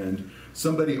 and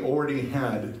somebody already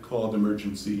had called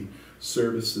emergency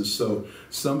services, so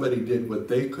somebody did what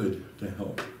they could to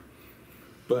help.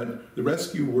 But the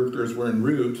rescue workers were en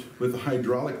route with a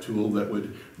hydraulic tool that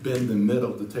would bend the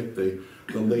middle to take the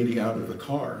lady out of the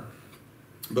car.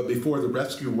 But before the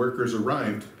rescue workers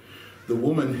arrived, the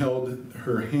woman held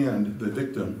her hand, the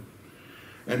victim,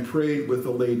 and prayed with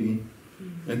the lady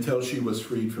until she was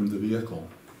freed from the vehicle.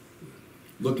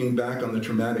 Looking back on the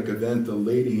traumatic event, the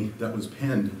lady that was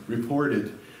penned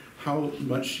reported how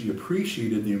much she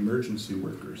appreciated the emergency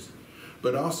workers,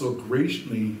 but also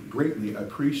greatly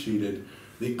appreciated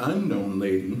the unknown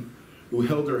lady who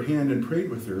held her hand and prayed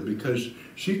with her, because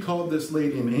she called this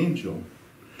lady an angel.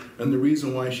 And the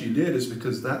reason why she did is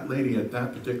because that lady at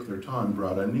that particular time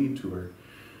brought a need to her.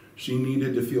 She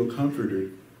needed to feel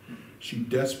comforted. She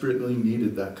desperately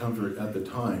needed that comfort at the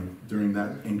time during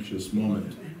that anxious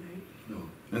moment.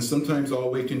 And sometimes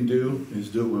all we can do is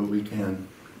do what we can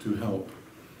to help.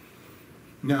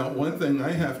 Now, one thing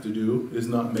I have to do is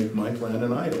not make my plan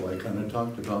an idol. I kind of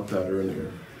talked about that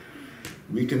earlier.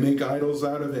 We can make idols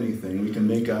out of anything. We can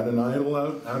make an idol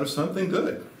out of something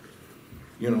good.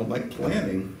 You know, like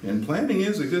planning. And planning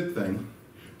is a good thing.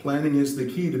 Planning is the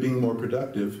key to being more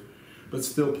productive, but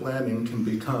still planning can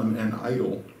become an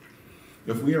idol.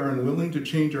 If we are unwilling to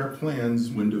change our plans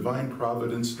when divine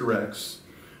providence directs,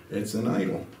 it's an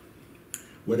idol.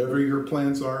 Whatever your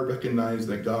plans are, recognize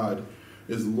that God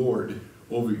is Lord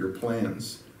over your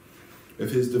plans.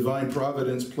 If His divine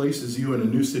providence places you in a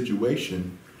new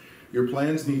situation, your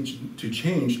plans need to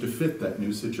change to fit that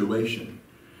new situation.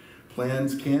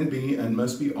 Plans can be and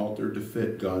must be altered to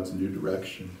fit God's new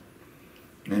direction.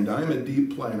 And I'm a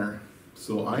deep planner,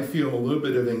 so I feel a little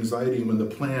bit of anxiety when the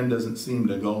plan doesn't seem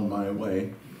to go my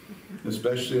way,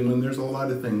 especially when there's a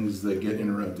lot of things that get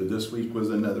interrupted. This week was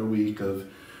another week of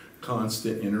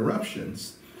constant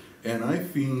interruptions. And I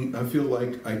feel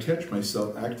like I catch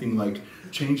myself acting like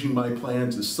changing my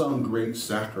plans is some great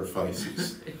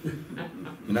sacrifices.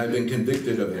 And I've been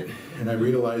convicted of it. And I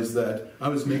realized that I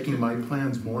was making my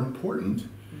plans more important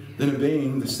than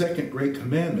obeying the second great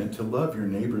commandment to love your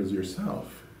neighbor as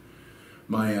yourself.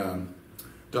 My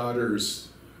daughter's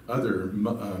other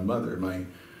mother,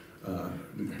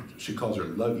 she calls her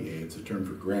Lovey, it's a term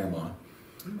for grandma,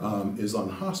 is on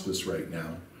hospice right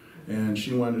now. And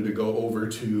she wanted to go over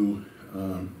to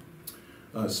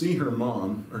see her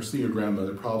mom, or see her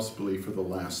grandmother, possibly for the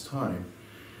last time.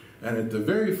 And at the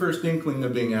very first inkling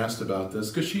of being asked about this,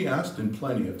 because she asked in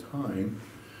plenty of time,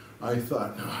 I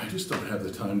thought, no, I just don't have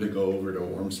the time to go over to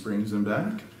Warm Springs and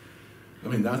back. I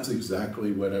mean, that's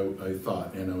exactly what I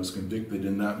thought, and I was convicted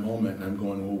in that moment, and I'm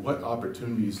going, well, what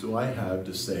opportunities do I have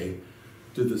to say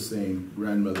to the same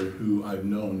grandmother who I've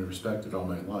known and respected all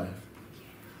my life?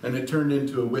 And it turned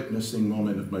into a witnessing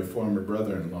moment of my former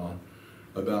brother-in-law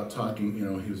about talking, you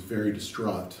know, he was very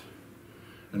distraught.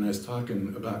 And I was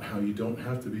talking about how you don't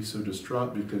have to be so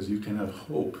distraught because you can have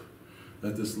hope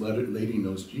that this lady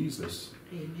knows Jesus.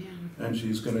 Amen. And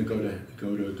she's going to go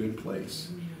to a good place.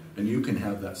 Amen. And you can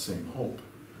have that same hope.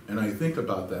 And I think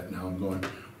about that now. I'm going,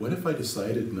 what if I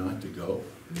decided not to go?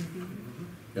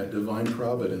 Mm-hmm. At divine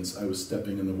providence, I was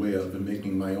stepping in the way of and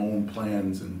making my own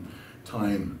plans and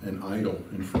time an idol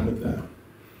in front of that.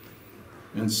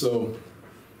 And so,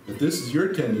 if this is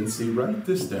your tendency, write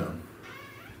this down.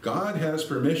 God has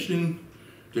permission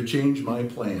to change my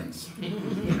plans.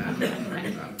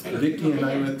 Vicki and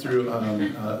I went through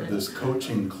this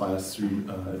coaching class through,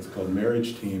 it's called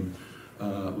Marriage Team,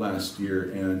 last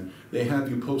year, and they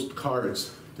have you post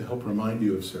cards to help remind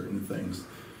you of certain things.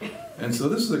 And so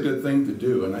this is a good thing to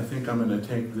do, and I think I'm going to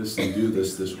take this and do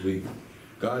this week.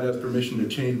 God has permission to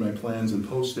change my plans and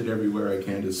post it everywhere I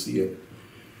can to see it.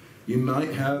 You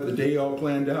might have the day all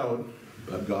planned out,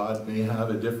 but God may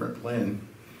have a different plan.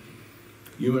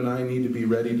 You and I need to be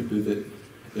ready to pivot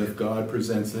if God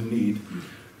presents a need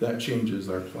that changes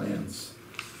our plans.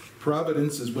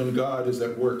 Providence is when God is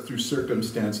at work through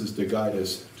circumstances to guide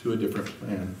us to a different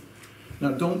plan.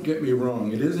 Now, don't get me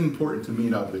wrong, it is important to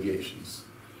meet obligations.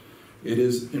 It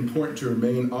is important to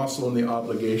remain also in the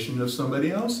obligation of somebody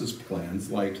else's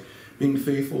plans, like being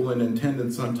faithful in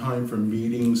attendance on time for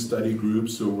meetings, study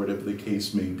groups, or whatever the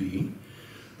case may be.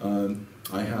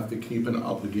 I have to keep an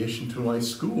obligation to my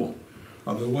school.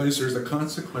 Otherwise, there's a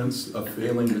consequence of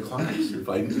failing the class. If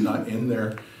I'm not in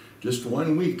there just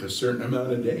 1 week, a certain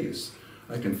amount of days,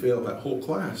 I can fail that whole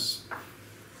class.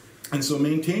 And so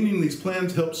maintaining these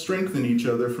plans helps strengthen each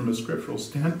other from a scriptural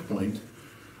standpoint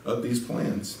of these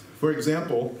plans. For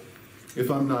example,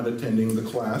 if I'm not attending the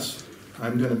class,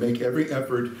 I'm going to make every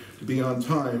effort to be on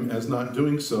time, as not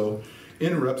doing so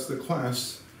interrupts the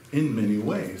class in many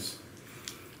ways.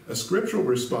 A scriptural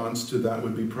response to that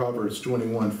would be Proverbs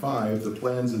 21:5, the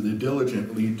plans of the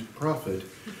diligent lead to profit,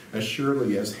 as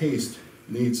surely as haste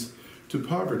leads to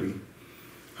poverty.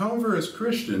 However, as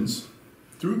Christians,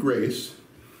 through grace,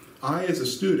 I as a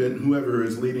student, whoever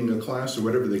is leading a class or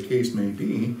whatever the case may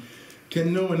be,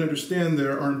 can know and understand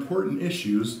there are important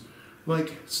issues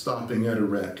like stopping at a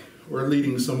wreck or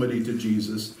leading somebody to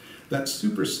Jesus that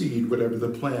supersede whatever the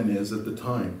plan is at the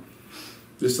time.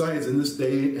 Besides, in this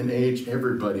day and age,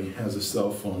 everybody has a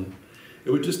cell phone.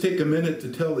 It would just take a minute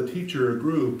to tell the teacher, a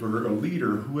group, or a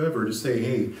leader, whoever, to say,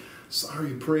 hey,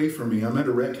 sorry, pray for me. I'm at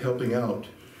a wreck helping out,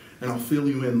 and I'll fill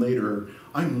you in later.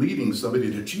 I'm leading somebody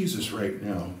to Jesus right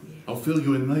now. I'll fill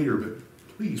you in later, but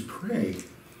please pray.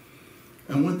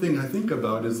 And one thing I think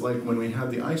about is like when we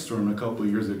had the ice storm a couple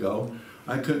years ago,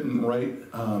 I couldn't write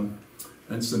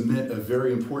and submit a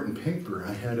very important paper.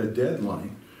 I had a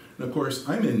deadline. And of course,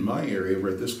 I'm in my area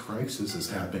where this crisis is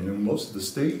happening, and most of the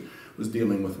state was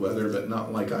dealing with weather, but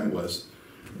not like I was.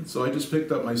 And so I just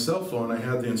picked up my cell phone. I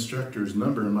had the instructor's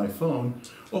number in my phone.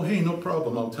 Oh, hey, no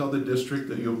problem. I'll tell the district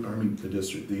that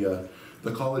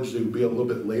the college to be a little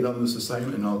bit late on this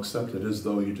assignment, and I'll accept it as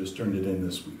though you just turned it in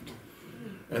this week.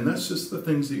 And that's just the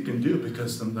things that you can do,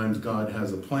 because sometimes God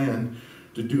has a plan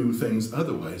to do things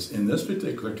otherwise. In this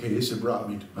particular case, it brought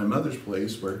me to my mother's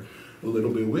place where a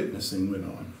little bit of witnessing went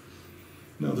on.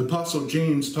 Now, the Apostle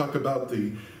James talked about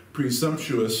the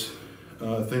presumptuous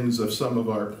things of some of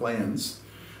our plans.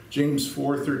 James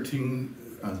 4:13,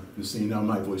 you see now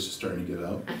my voice is starting to give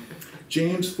out.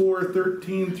 James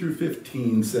 4:13 through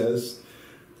 15 says,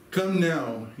 "Come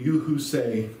now, you who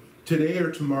say, today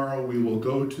or tomorrow we will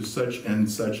go to such and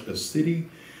such a city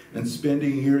and spend a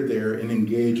year there and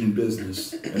engage in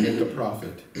business and make a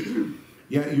profit.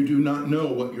 Yet you do not know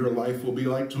what your life will be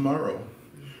like tomorrow.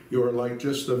 You are like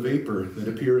just a vapor that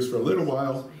appears for a little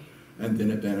while and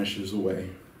then it vanishes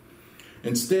away.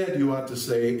 Instead, you ought to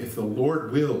say, if the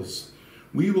Lord wills,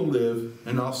 we will live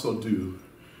and also do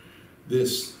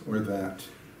this or that."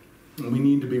 And we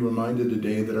need to be reminded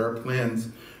today that our plans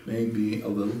may be a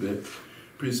little bit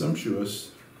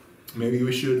presumptuous. Maybe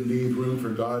we should leave room for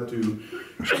God to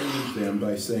change them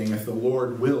by saying, if the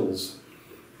Lord wills,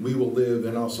 we will live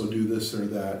and also do this or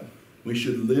that. We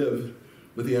should live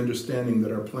with the understanding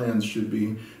that our plans should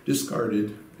be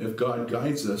discarded if God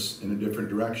guides us in a different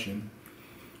direction.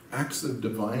 Acts of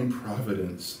divine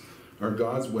providence are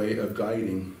God's way of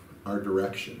guiding our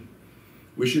direction.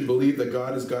 We should believe that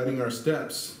God is guiding our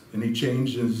steps. Any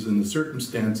changes in the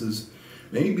circumstances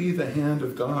may be the hand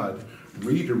of God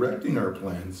redirecting our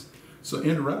plans. So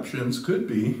interruptions could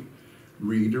be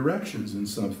redirections in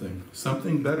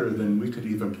something better than we could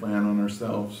even plan on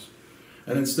ourselves.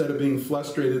 And instead of being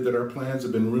frustrated that our plans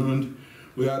have been ruined,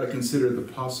 we ought to consider the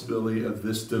possibility of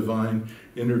this divine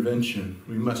intervention.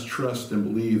 We must trust and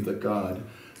believe that God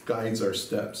guides our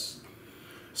steps.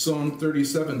 Psalm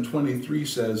 37:23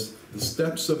 says, "The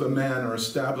steps of a man are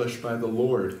established by the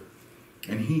Lord,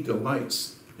 and he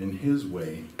delights in his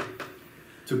way."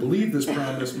 To believe this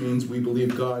promise means we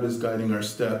believe God is guiding our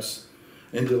steps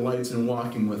and delights in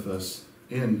walking with us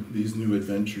in these new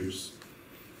adventures.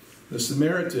 The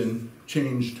Samaritan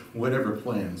changed whatever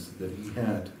plans that he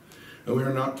had. And we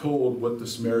are not told what the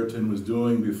Samaritan was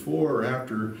doing before or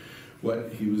after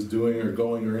what he was doing or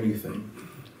going or anything.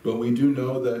 But we do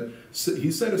know that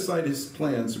he set aside his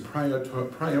plans to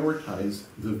prioritize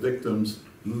the victim's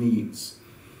needs.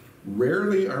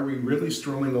 Rarely are we really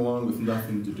strolling along with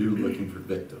nothing to do looking for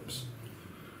victims.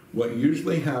 What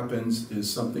usually happens is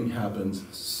something happens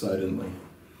suddenly.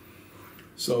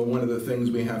 So one of the things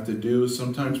we have to do is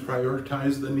sometimes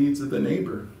prioritize the needs of the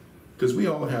neighbor. Because we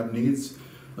all have needs.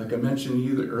 Like I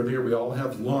mentioned earlier, we all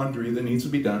have laundry that needs to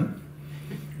be done.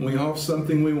 And we all have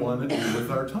something we want to do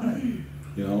with our time.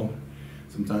 You know,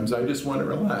 sometimes I just want to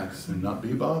relax and not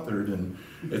be bothered. And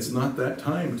it's not that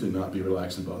time to not be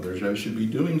relaxed and bothered. I should be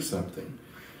doing something.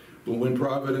 But when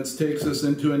Providence takes us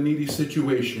into a needy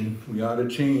situation, we ought to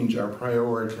change our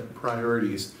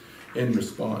priorities in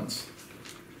response.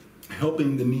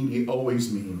 Helping the needy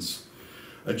always means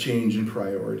a change in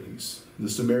priorities. The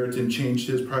Samaritan changed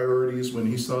his priorities when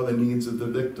he saw the needs of the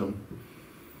victim.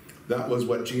 That was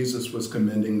what Jesus was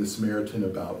commending the Samaritan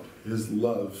about. His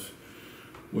love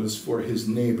was for his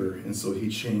neighbor, and so he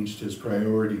changed his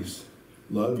priorities.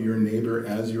 Love your neighbor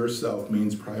as yourself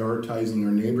means prioritizing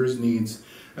your neighbor's needs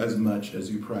as much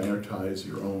as you prioritize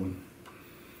your own.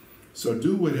 So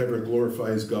do whatever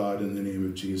glorifies God in the name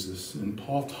of Jesus. And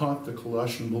Paul taught the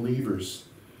Colossian believers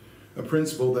a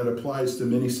principle that applies to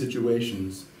many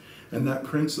situations. And that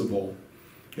principle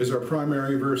is our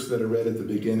primary verse that I read at the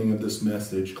beginning of this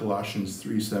message, Colossians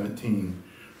 3:17.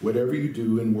 Whatever you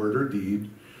do in word or deed,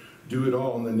 do it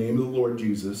all in the name of the Lord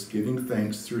Jesus, giving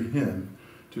thanks through him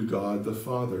to God the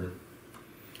Father.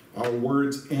 Our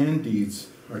words and deeds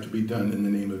are to be done in the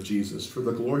name of Jesus for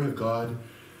the glory of God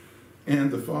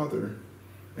and the Father,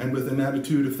 and with an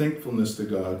attitude of thankfulness to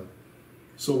God.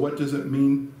 So what does it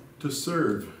mean to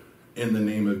serve in the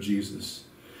name of Jesus?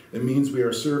 It means we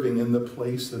are serving in the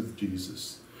place of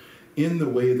Jesus, in the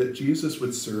way that Jesus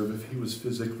would serve if he was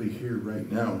physically here right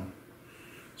now.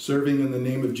 Serving in the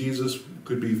name of Jesus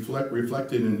could be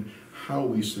reflected in how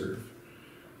we serve.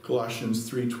 Colossians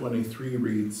 3:23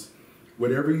 reads,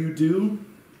 "Whatever you do,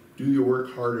 do your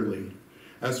work heartily,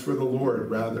 as for the Lord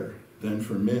rather than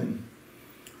for men."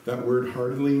 That word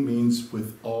heartily means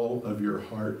with all of your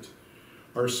heart.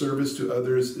 Our service to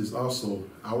others is also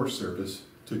our service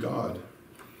to God.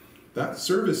 That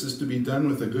service is to be done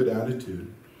with a good attitude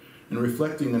and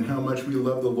reflecting on how much we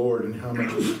love the Lord and how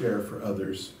much we care for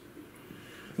others.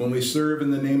 When we serve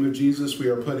in the name of Jesus, we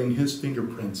are putting his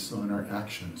fingerprints on our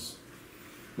actions.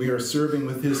 We are serving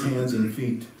with his hands and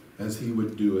feet as he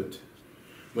would do it.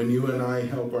 When you and I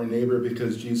help our neighbor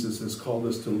because Jesus has called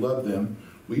us to love them,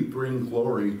 we bring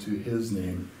glory to his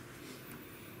name.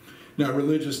 Now,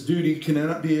 religious duty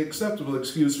cannot be an acceptable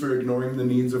excuse for ignoring the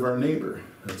needs of our neighbor.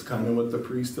 That's kind of what the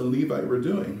priest and Levite were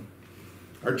doing.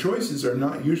 Our choices are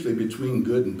not usually between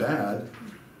good and bad,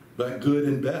 but good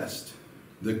and best.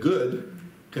 The good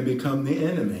can become the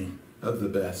enemy of the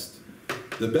best.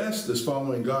 The best is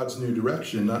following God's new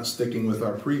direction, not sticking with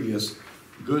our previous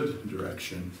good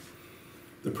direction.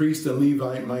 The priest and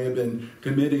Levite might have been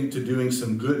committing to doing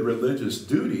some good religious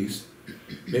duties.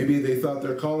 Maybe they thought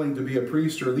their calling to be a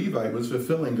priest or Levite was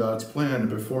fulfilling God's plan and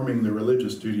performing the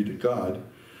religious duty to God.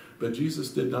 But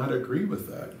Jesus did not agree with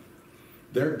that.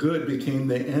 Their good became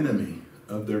the enemy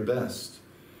of their best.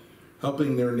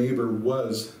 Helping their neighbor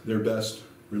was their best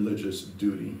religious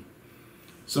duty.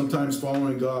 Sometimes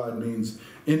following God means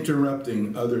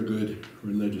interrupting other good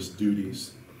religious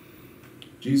duties.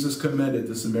 Jesus commended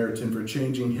the Samaritan for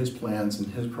changing his plans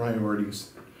and his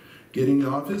priorities, getting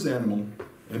off his animal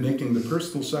and making the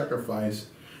personal sacrifice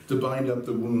to bind up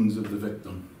the wounds of the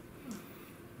victim.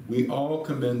 We all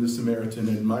commend the Samaritan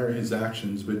and admire his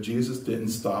actions, but Jesus didn't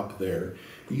stop there.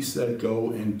 He said, "Go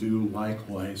and do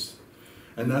likewise."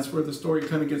 And that's where the story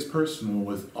kind of gets personal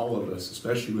with all of us,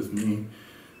 especially with me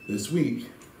this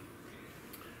week.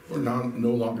 We're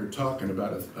no longer talking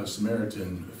about a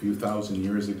Samaritan a few thousand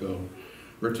years ago.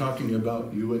 We're talking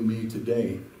about you and me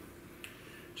today.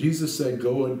 Jesus said,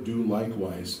 "Go and do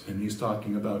likewise," and he's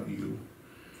talking about you.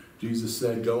 Jesus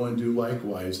said, "Go and do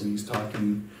likewise," and he's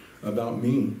talking about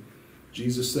me.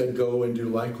 Jesus said, "Go and do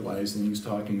likewise," and he's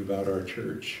talking about our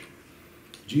church.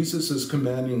 Jesus is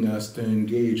commanding us to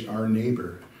engage our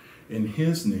neighbor in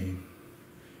his name.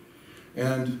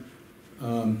 And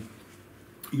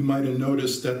you might have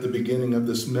noticed at the beginning of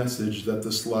this message that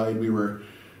the slide we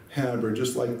had were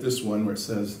just like this one where it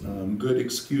says, "Good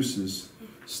excuses,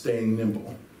 staying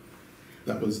nimble."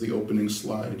 That was the opening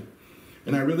slide.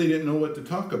 And I really didn't know what to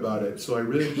talk about it, so I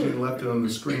really left it on the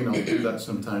screen. I'll do that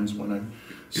sometimes when I'm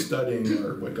studying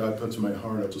or what God puts in my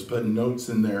heart. I'll just put notes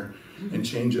in there and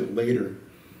change it later.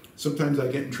 Sometimes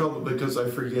I get in trouble because I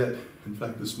forget. In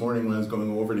fact, this morning when I was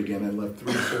going over it again, I left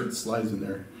 3 certain slides in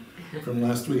there from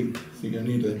last week. So I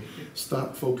need to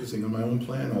stop focusing on my own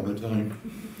plan all the time.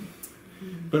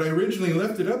 But I originally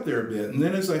left it up there a bit, and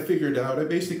then as I figured out, I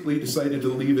basically decided to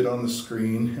leave it on the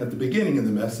screen at the beginning of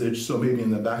the message, so maybe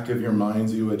in the back of your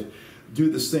minds you would do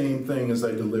the same thing as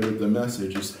I delivered the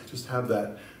message, just have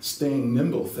that staying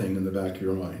nimble thing in the back of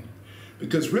your mind.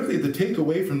 Because really the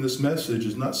takeaway from this message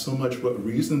is not so much what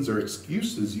reasons or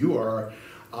excuses you or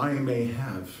I may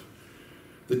have.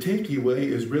 The takeaway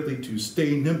is really to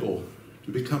stay nimble,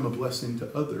 to become a blessing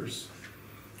to others.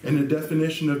 And the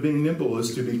definition of being nimble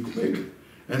is to be quick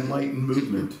and light in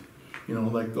movement. You know,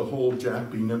 like the whole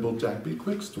Jack be nimble, Jack be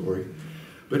quick story.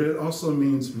 But it also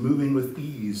means moving with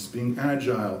ease, being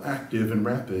agile, active, and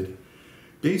rapid.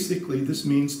 Basically, this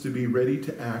means to be ready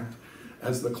to act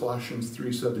as the Colossians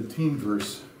 3:17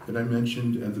 verse that I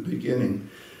mentioned at the beginning,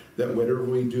 that whatever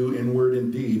we do in word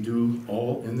and deed, do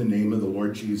all in the name of the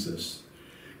Lord Jesus,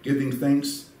 giving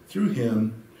thanks through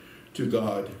him to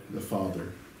God the Father.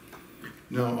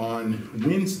 Now on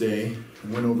Wednesday,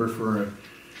 I went over for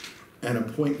an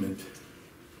appointment,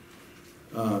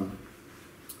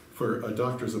 for a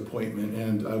doctor's appointment,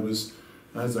 and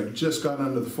as I just got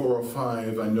onto the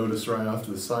 405, I noticed right off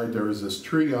to the side there was this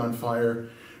tree on fire,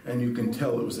 and you can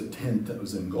tell it was a tent that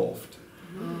was engulfed.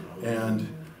 And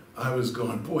I was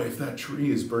going, boy, if that tree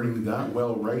is burning that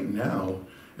well right now,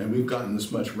 and we've gotten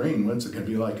this much rain, what's it going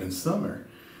to be like in summer?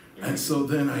 And so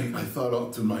then I thought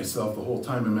up to myself the whole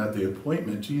time I'm at the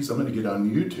appointment, geez, I'm going to get on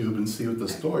YouTube and see what the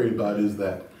story about is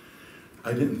that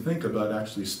I didn't think about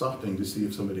actually stopping to see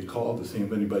if somebody called to see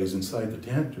if anybody's inside the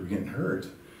tent or getting hurt.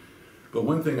 But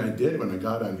one thing I did when I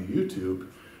got onto YouTube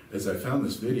is I found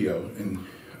this video, and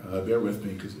bear with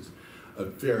me because it's a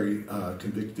very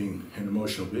convicting and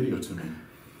emotional video to me.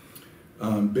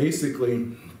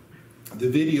 Basically, the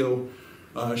video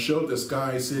showed this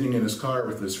guy sitting in his car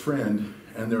with his friend,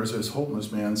 and there was this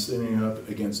homeless man sitting up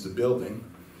against a building.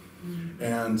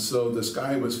 And so this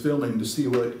guy was filming to see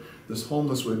what this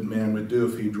homeless man would do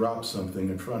if he dropped something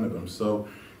in front of him. So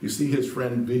you see his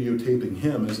friend videotaping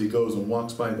him as he goes and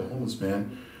walks by the homeless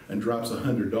man and drops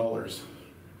 $100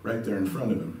 right there in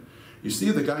front of him. You see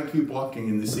the guy keep walking,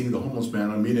 and you see the homeless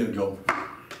man immediately go,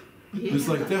 just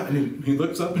like that. And he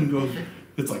looks up and goes,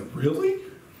 it's like, really?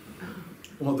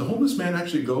 Well, the homeless man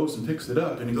actually goes and picks it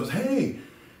up, and he goes, hey,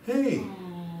 hey.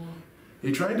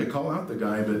 He tried to call out the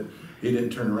guy, but he didn't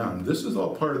turn around. This is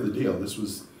all part of the deal. This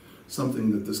was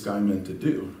something that this guy meant to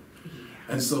do.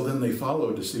 And so then they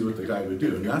followed to see what the guy would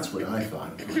do, and that's what I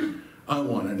thought. I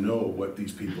want to know what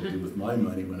these people do with my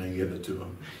money when I give it to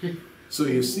them. So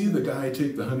you see the guy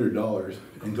take the $100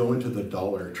 and go into the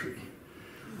Dollar Tree.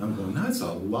 I'm going, that's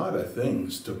a lot of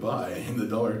things to buy in the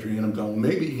Dollar Tree. And I'm going,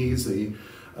 maybe he's a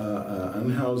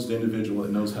unhoused individual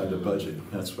that knows how to budget.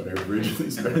 That's what I originally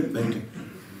started thinking.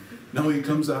 Now he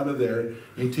comes out of there,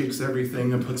 he takes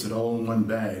everything and puts it all in one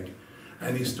bag,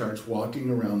 and he starts walking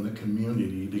around the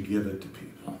community to give it to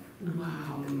people.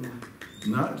 Wow.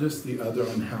 Not just the other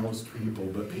unhoused people,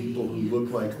 but people who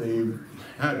look like they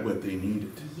had what they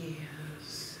needed.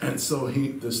 Yes. And so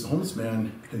this homeless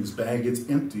man, his bag gets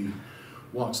empty,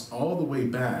 walks all the way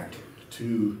back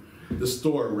to the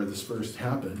store where this first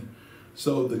happened.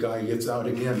 So the guy gets out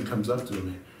again and comes up to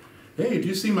him. Hey, did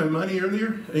you see my money earlier?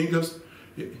 And he goes,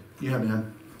 yeah,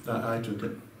 man, I took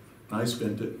it. I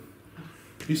spent it.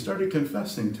 He started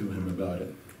confessing to him about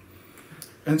it.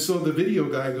 And so the video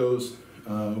guy goes,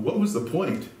 what was the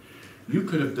point? You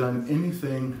could have done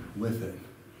anything with it.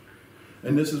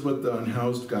 And this is what the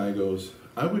unhoused guy goes,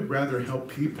 I would rather help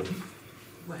people.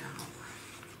 Wow.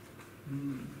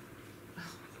 Mm.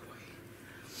 Oh, boy.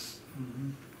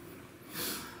 Mm-hmm.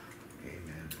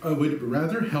 Amen. I would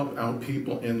rather help out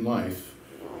people in life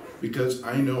because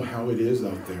I know how it is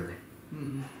out there.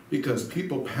 Mm-hmm. Because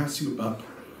people pass you up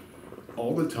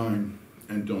all the time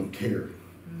and don't care.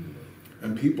 Mm-hmm.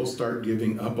 And people start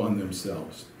giving up on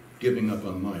themselves, giving up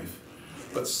on life.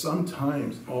 But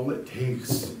sometimes all it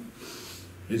takes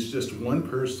is just one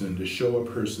person to show a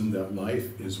person that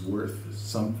life is worth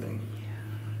something. Yeah.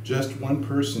 Just one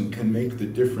person can make the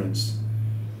difference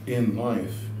in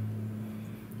life.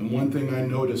 And one thing I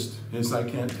noticed is I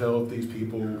can't tell if these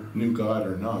people knew God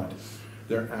or not.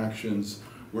 Their actions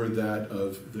were that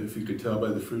of, if you could tell by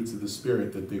the fruits of the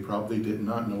Spirit, that they probably did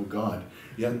not know God.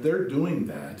 Yet they're doing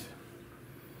that.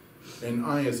 And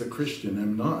I, as a Christian,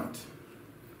 am not.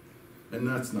 And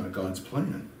that's not God's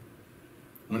plan.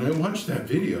 When I watched that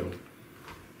video,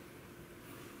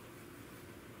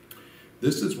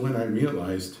 this is when I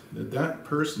realized that that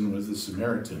person was the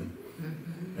Samaritan,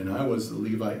 Mm-hmm. and I was the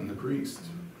Levite and the priest.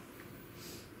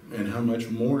 And how much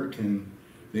more can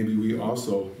maybe we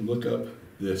also look up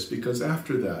this? Because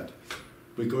after that,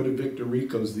 we go to Victor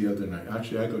Rico's the other night.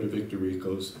 Actually, I go to Victor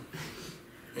Rico's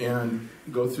and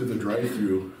go through the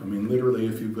drive-thru. I mean, literally,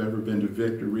 if you've ever been to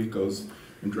Victor Rico's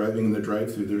and driving in the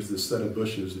drive-thru, there's this set of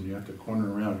bushes, and you have to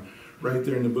corner around. Right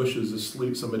there in the bushes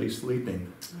is somebody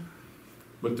sleeping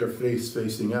with their face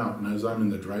facing out. And as I'm in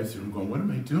the drive-thru, I'm going, what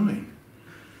am I doing?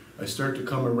 I start to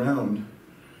come around,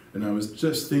 and I was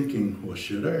just thinking, well,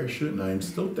 should I or shouldn't I? I'm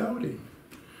still doubting.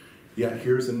 Yet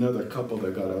here's another couple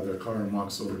that got out of their car and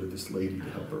walks over to this lady to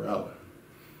help her out.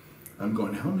 I'm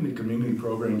going, how many community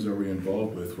programs are we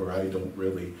involved with where I don't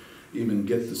really even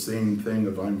get the same thing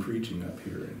of I'm preaching up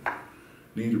here? And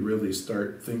need to really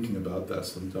start thinking about that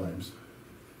sometimes.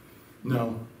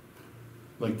 Now,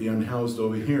 like the unhoused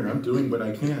over here, I'm doing what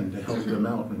I can to help them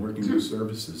out and working with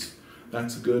services.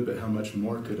 That's good, but how much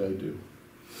more could I do?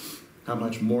 How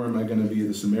much more am I going to be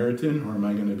the Samaritan, or am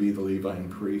I going to be the Levite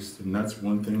priest? And that's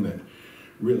one thing that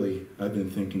really I've been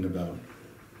thinking about.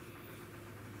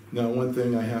 Now, one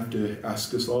thing I have to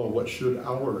ask us all, what should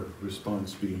our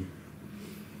response be?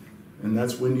 And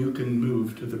that's when you can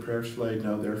move to the prayer slide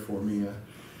now there for me.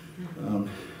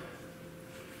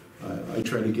 I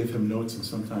try to give him notes, and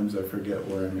sometimes I forget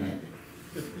where I'm at.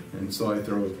 And so I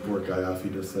throw the poor guy off. He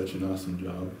does such an awesome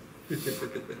job.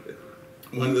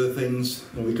 One of the things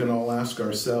that we can all ask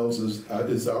ourselves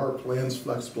is our plans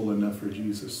flexible enough for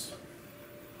Jesus?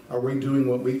 Are we doing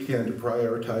what we can to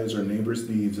prioritize our neighbor's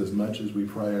needs as much as we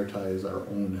prioritize our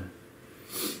own?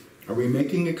 Are we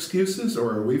making excuses,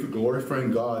 or are we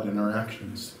glorifying God in our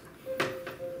actions?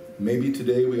 Maybe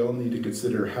today we all need to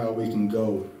consider how we can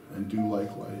go and do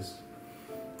likewise.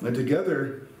 And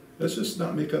together, let's just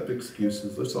not make up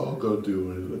excuses. Let's all go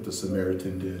do what the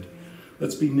Samaritan did.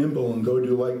 Let's be nimble and go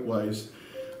do likewise,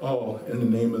 all in the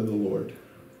name of the Lord.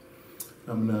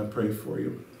 I'm going to pray for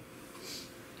you.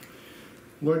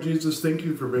 Lord Jesus, thank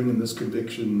you for bringing this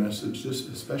conviction message, just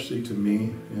especially to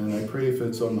me. And I pray if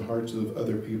it's on the hearts of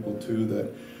other people too,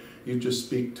 that you just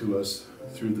speak to us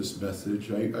through this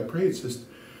message. I pray it's just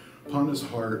upon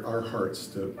our hearts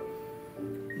that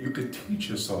you could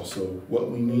teach us also what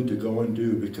we need to go and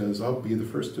do, because I'll be the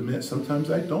first to admit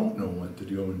sometimes I don't know what to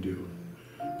go and do.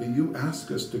 But you ask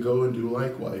us to go and do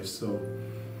likewise. So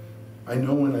I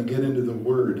know when I get into the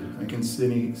Word, I can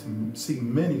see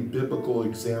many biblical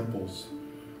examples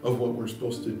of what we're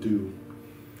supposed to do.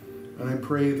 And I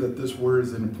pray that this Word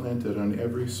is implanted on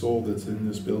every soul that's in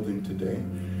this building today.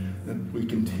 That we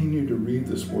continue to read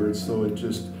this Word so it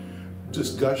just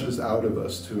gushes out of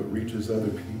us till it reaches other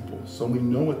people, so we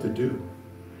know what to do.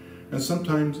 And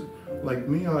sometimes, like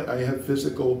me, I have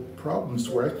physical problems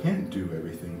where I can't do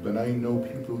everything, but I know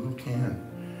people who can.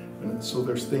 And so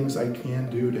there's things I can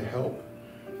do to help.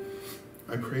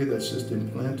 I pray that's just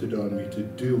implanted on me to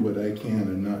do what I can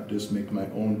and not just make my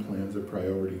own plans a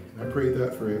priority. And I pray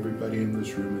that for everybody in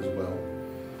this room as well.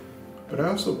 But I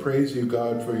also praise you,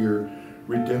 God, for your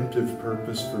redemptive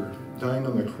purpose, for dying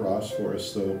on the cross for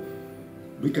us so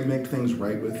we can make things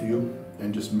right with you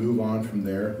and just move on from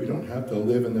there. We don't have to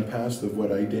live in the past of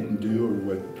what I didn't do or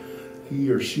what he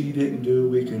or she didn't do.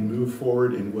 We can move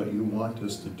forward in what you want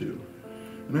us to do.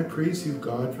 And I praise you,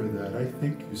 God, for that. I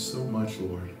thank you so much,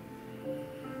 Lord.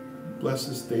 Bless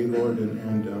this day, Lord,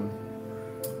 and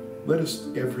let us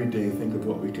every day think of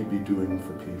what we could be doing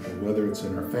for people, whether it's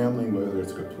in our family, whether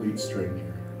it's a complete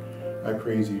stranger. I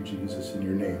praise you, Jesus, in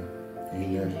your name.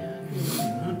 Amen.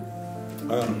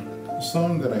 The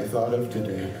song that I thought of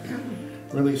today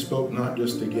really spoke not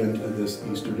just again to this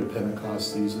Easter to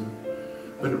Pentecost season,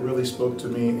 but it really spoke to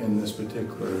me in this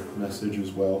particular message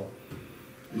as well.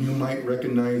 And you might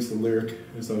recognize the lyric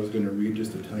as I was going to read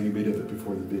just a tiny bit of it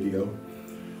before the video.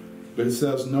 But it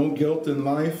says, "No guilt in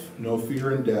life, no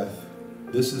fear in death.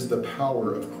 This is the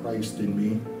power of Christ in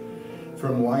me.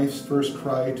 From life's first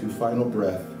cry to final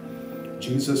breath,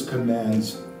 Jesus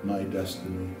commands my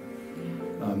destiny."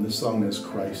 This song is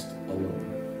Christ alone,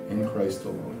 in Christ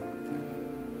alone.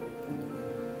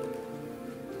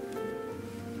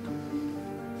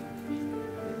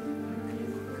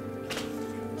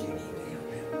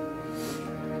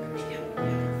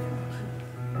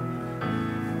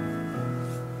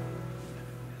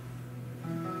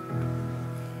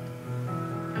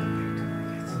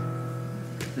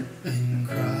 In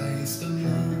Christ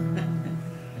alone,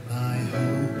 my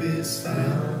hope is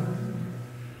found.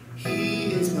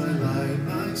 He is my light,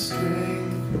 my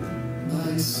strength,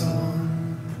 my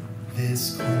song.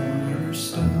 This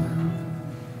cornerstone,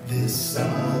 this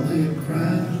solid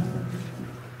ground,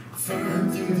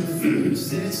 firm through the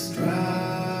fiercest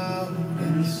drought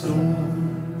and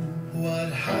storm.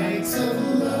 What heights of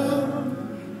love,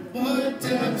 what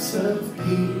depths of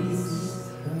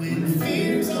peace, when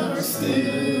fears are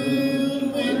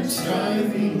stilled, when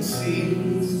striving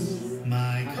cease.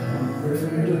 My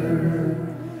comforter,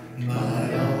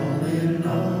 my all in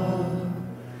all,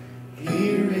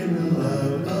 here in the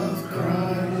love of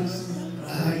Christ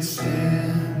I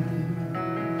stand.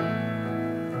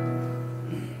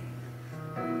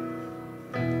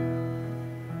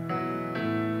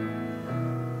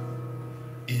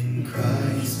 In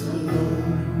Christ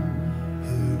alone,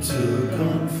 who took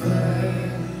on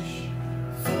flesh,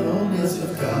 fullness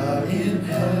of God in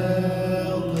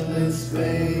helpless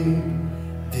babe,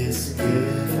 this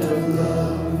gift of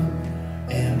love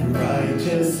and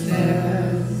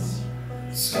righteousness,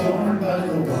 scorned by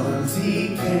the ones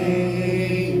he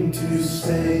came to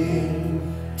save,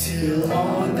 till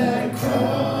on that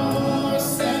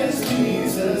cross as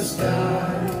Jesus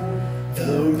died,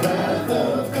 the wrath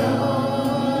of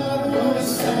God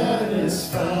was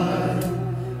satisfied.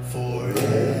 For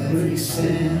every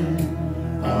sin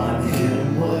on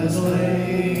him was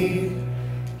laid,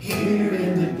 here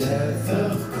in the death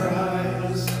of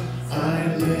Christ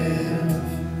I live.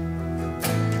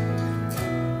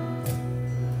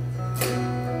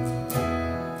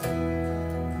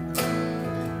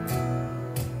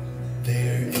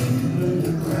 There in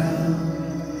the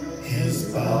ground his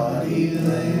body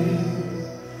lay,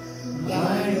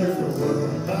 light of the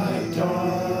world by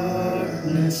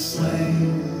darkness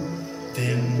slain,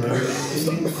 then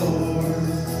bursting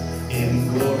forth in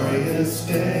glorious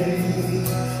day,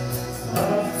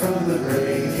 up from the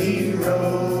grave he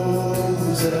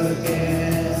rose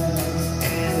again,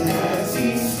 and as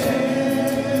he stands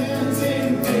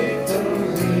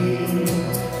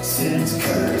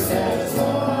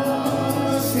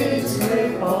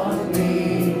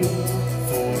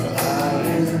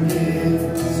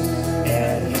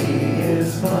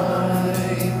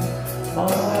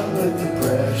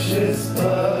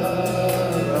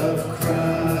of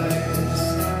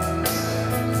Christ.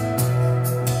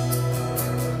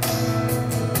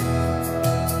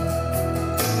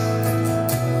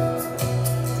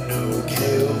 No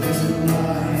guilt in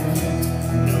life,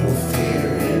 no fear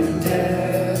in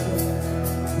death.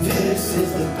 This is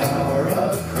the power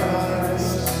of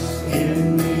Christ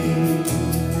in me.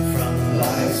 From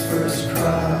life's first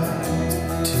cry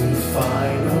to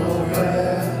final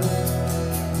breath,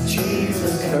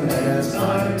 Jesus commands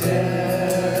my destiny.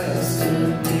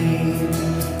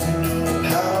 No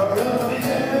power of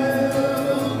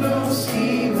hell, no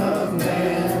scheme of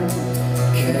man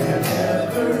can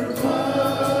ever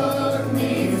pluck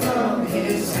me from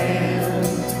his hand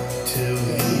till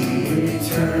he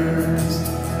returns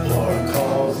or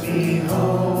calls me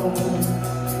home.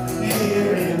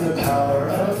 Here in the power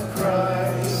of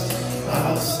Christ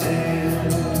I'll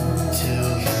stand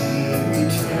till he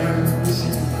returns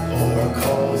or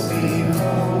calls me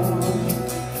home.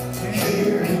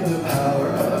 Here in the power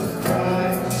of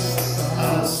Christ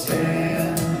I'll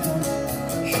stand.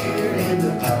 Here in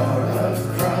the power of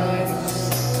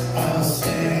Christ I'll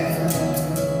stand.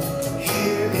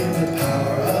 Here in the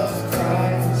power of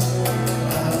Christ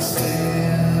I'll stand.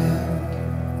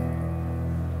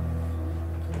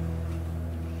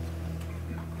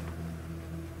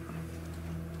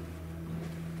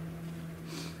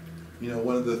 You know,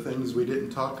 one of the things we didn't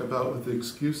talk about with the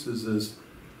excuses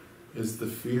is the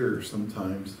fear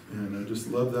sometimes. And I just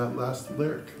love that last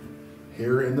lyric.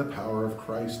 Here in the power of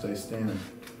Christ I stand.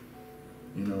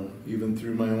 You know, even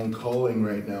through my own calling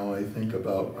right now, I think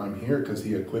about I'm here because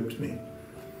he equipped me.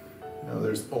 You know,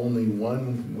 there's only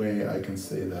one way I can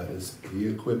say that is he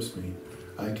equips me.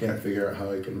 I can't figure out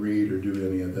how I can read or do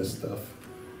any of this stuff.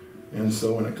 And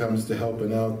so when it comes to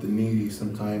helping out the needy,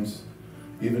 sometimes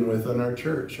even within our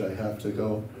church, I have to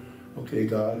go, okay,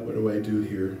 God, what do I do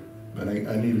here? But I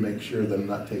need to make sure that I'm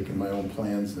not taking my own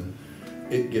plans and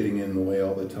it getting in the way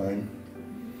all the time.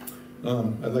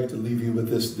 I'd like to leave you with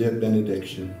this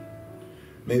benediction.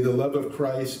 May the love of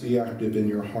Christ be active in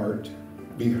your heart,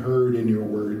 be heard in your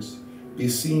words, be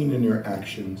seen in your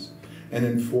actions, and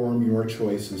inform your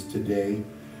choices today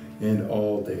and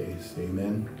all days.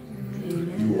 Amen.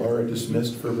 Amen. You are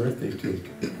dismissed for birthday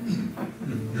cake.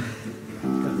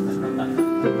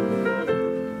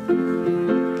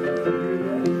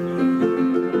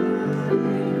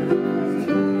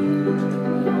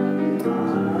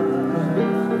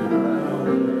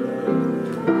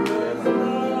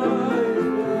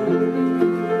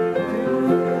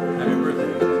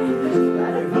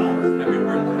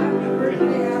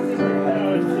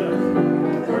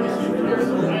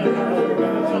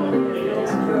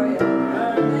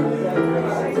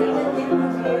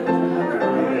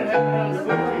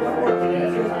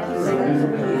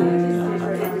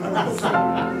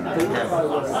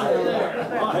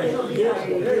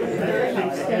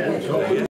 I